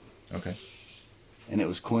 too. Okay. And it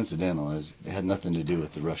was coincidental. It had nothing to do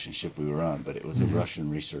with the Russian ship we were on, but it was a Russian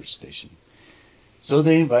research station. So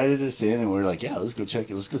they invited us in, and we were like, yeah, let's go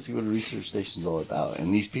check it. Let's go see what a research station's all about.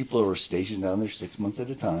 And these people were stationed down there 6 months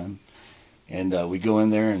at a time. And we go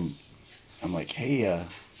in there, and I'm like, hey,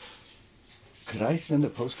 could I send a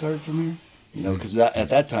postcard from here? Because at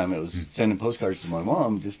that time it was sending postcards to my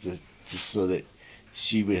mom just so that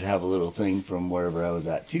she would have a little thing from wherever I was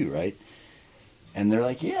at too, right? And they're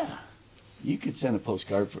like, yeah, you could send a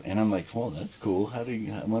postcard. And I'm like, well, that's cool.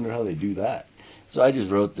 I wonder how they do that. So I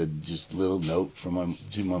just wrote the little note to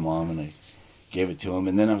my mom, and I gave it to him.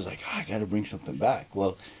 And then I was like, I got to bring something back.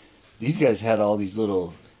 Well, these guys had all these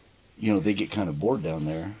little, they get kind of bored down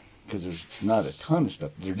there because there's not a ton of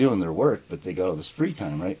stuff. They're doing their work, but they got all this free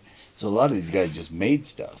time, right? So a lot of these guys just made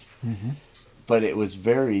stuff. Mm-hmm. But it was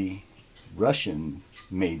very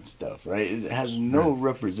Russian-made stuff, right? It has no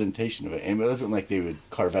representation of it. And it wasn't like they would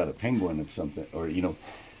carve out a penguin of something, or,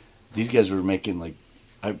 these guys were making like,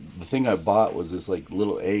 the thing I bought was this like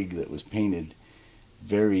little egg that was painted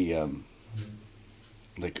very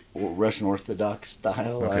like Russian Orthodox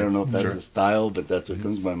style. Okay. I don't know if that's a style, but that's what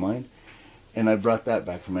comes to my mind. And I brought that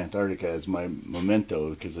back from Antarctica as my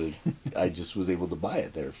memento because I just was able to buy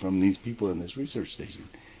it there from these people in this research station.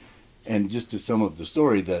 And just to sum up the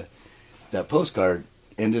story, that postcard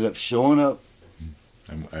ended up showing up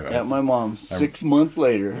at my mom's 6 months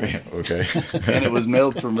later. Okay. And it was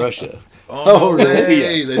mailed from Russia. Oh,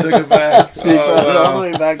 really? They took it back. They brought it all the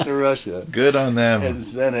way back to Russia. Good on them. And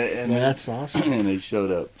sent it. And that's awesome. And it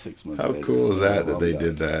showed up 6 months later. How cool is that they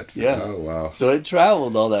did that? Yeah. Oh, wow. So it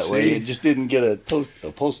traveled all that way. It just didn't get a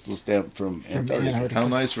postal stamp from Antarctica. How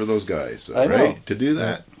nice for those guys, I know. Right? To do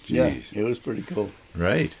that. Yeah, Jeez. it was pretty cool.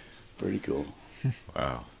 Right. Pretty cool.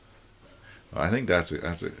 Wow. Well, I think that's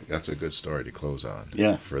a good story to close on.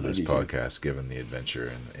 Yeah, For this I do too. podcast, given the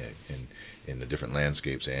adventure in the different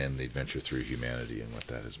landscapes and the adventure through humanity and what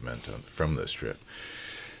that has meant from this trip.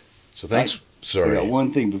 So thanks. Sorry. I got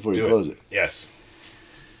one thing before you Do close it. Yes.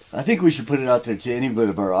 I think we should put it out there to any bit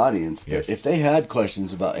of our audience that Yes. if they had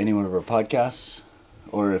questions about any one of our podcasts,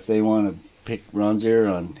 or if they want to pick Ron's ear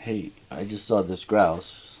on, hey, I just saw this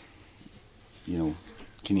grouse,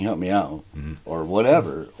 can you help me out? Mhm. Or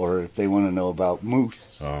whatever. Or if they want to know about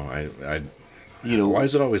moose, Oh, I. you Why know,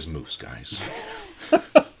 is it always moose, guys?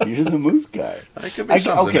 you're the moose guy. It could be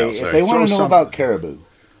something Okay, else. if Right? they Throw want to know something. about caribou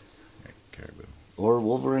Caribou. or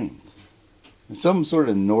wolverines, some sort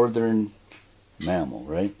of northern mammal,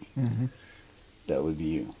 right? Mm-hmm. That would be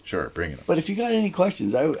you. Sure, bring it up. But if you got any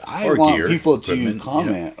questions, I Or want gear, people to equipment,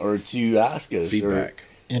 comment or to ask us. Feedback.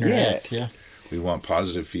 Interact, yeah. We want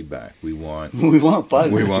positive feedback. We want Or, we want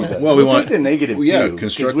positive. We want- feedback. well, we We'll want- take the negative well, yeah, too,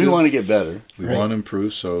 because we constructive- want to get better. We Right. want to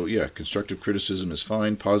improve. So yeah, constructive criticism is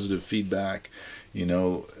fine. Positive feedback,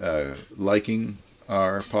 liking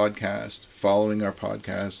our podcast, following our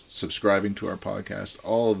podcast, subscribing to our podcast,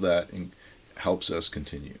 all of that helps us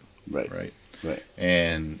continue. Right. Right. Right.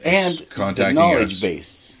 And And contacting the knowledge us.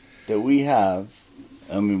 base that we have.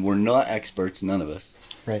 I mean, we're not experts, none of us.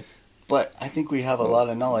 Right. But I think we have a lot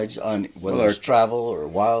of knowledge on whether Well, it's travel or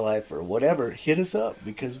wildlife or whatever. Hit us up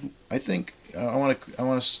because I think I want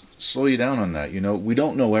to slow you down on that. We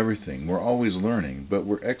don't know everything. We're always learning, but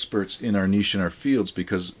we're experts in our niche and our fields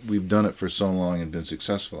because we've done it for so long and been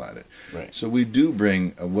successful at it. right. So we do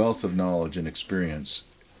bring a wealth of knowledge and experience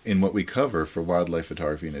in what we cover for wildlife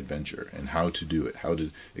photography and adventure, and how to do it, how to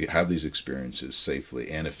have these experiences safely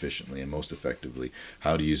and efficiently and most effectively,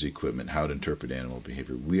 how to use equipment, how to interpret animal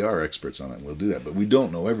behavior. We are experts on it, and we'll do that, but we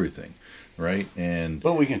don't know everything, right? And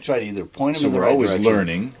But we can try to either point them so in the we're right always direction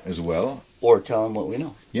learning as well. or tell them what we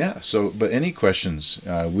know. Yeah. So, but any questions,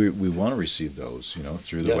 we want to receive those,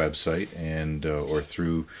 through the Yeah. website and or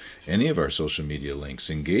through any of our social media links.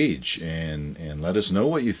 Engage and let us know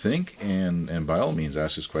what you think, and by all means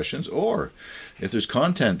ask us questions. Or if there's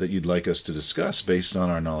content that you'd like us to discuss based on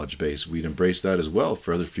our knowledge base, we'd embrace that as well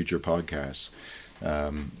for other future podcasts.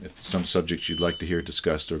 If some subjects you'd like to hear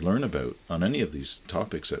discussed or learn about on any of these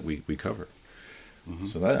topics that we cover.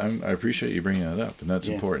 So that I appreciate you bringing that up, and that's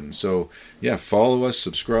Yeah. important. So yeah, follow us,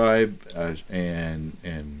 subscribe,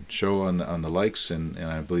 and show on the likes, and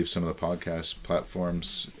I believe some of the podcast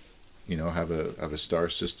platforms, have a star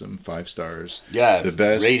system, 5 stars. Yeah, The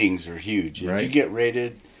best- ratings are huge. If Right. you get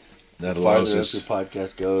rated, That the allows farther up us. your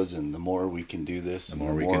podcast goes, and the more we can do this, The and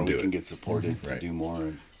more we can do it. get supported Right. to do more.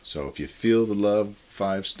 And So if you feel the love,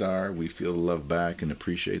 5 star, we feel the love back and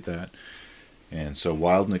appreciate that. And so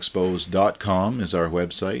wildandexposed.com is our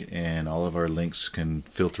website, and all of our links can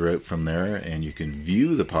filter out from there, and you can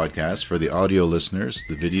view the podcast for the audio listeners.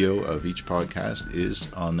 The video of each podcast is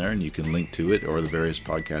on there, and you can link to it or the various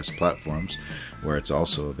podcast platforms where it's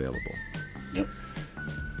also available. Yep.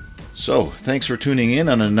 So thanks for tuning in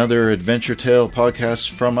on another Adventure Tale podcast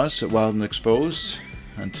from us at Wild and Exposed.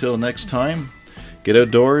 Until next time, get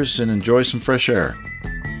outdoors and enjoy some fresh air.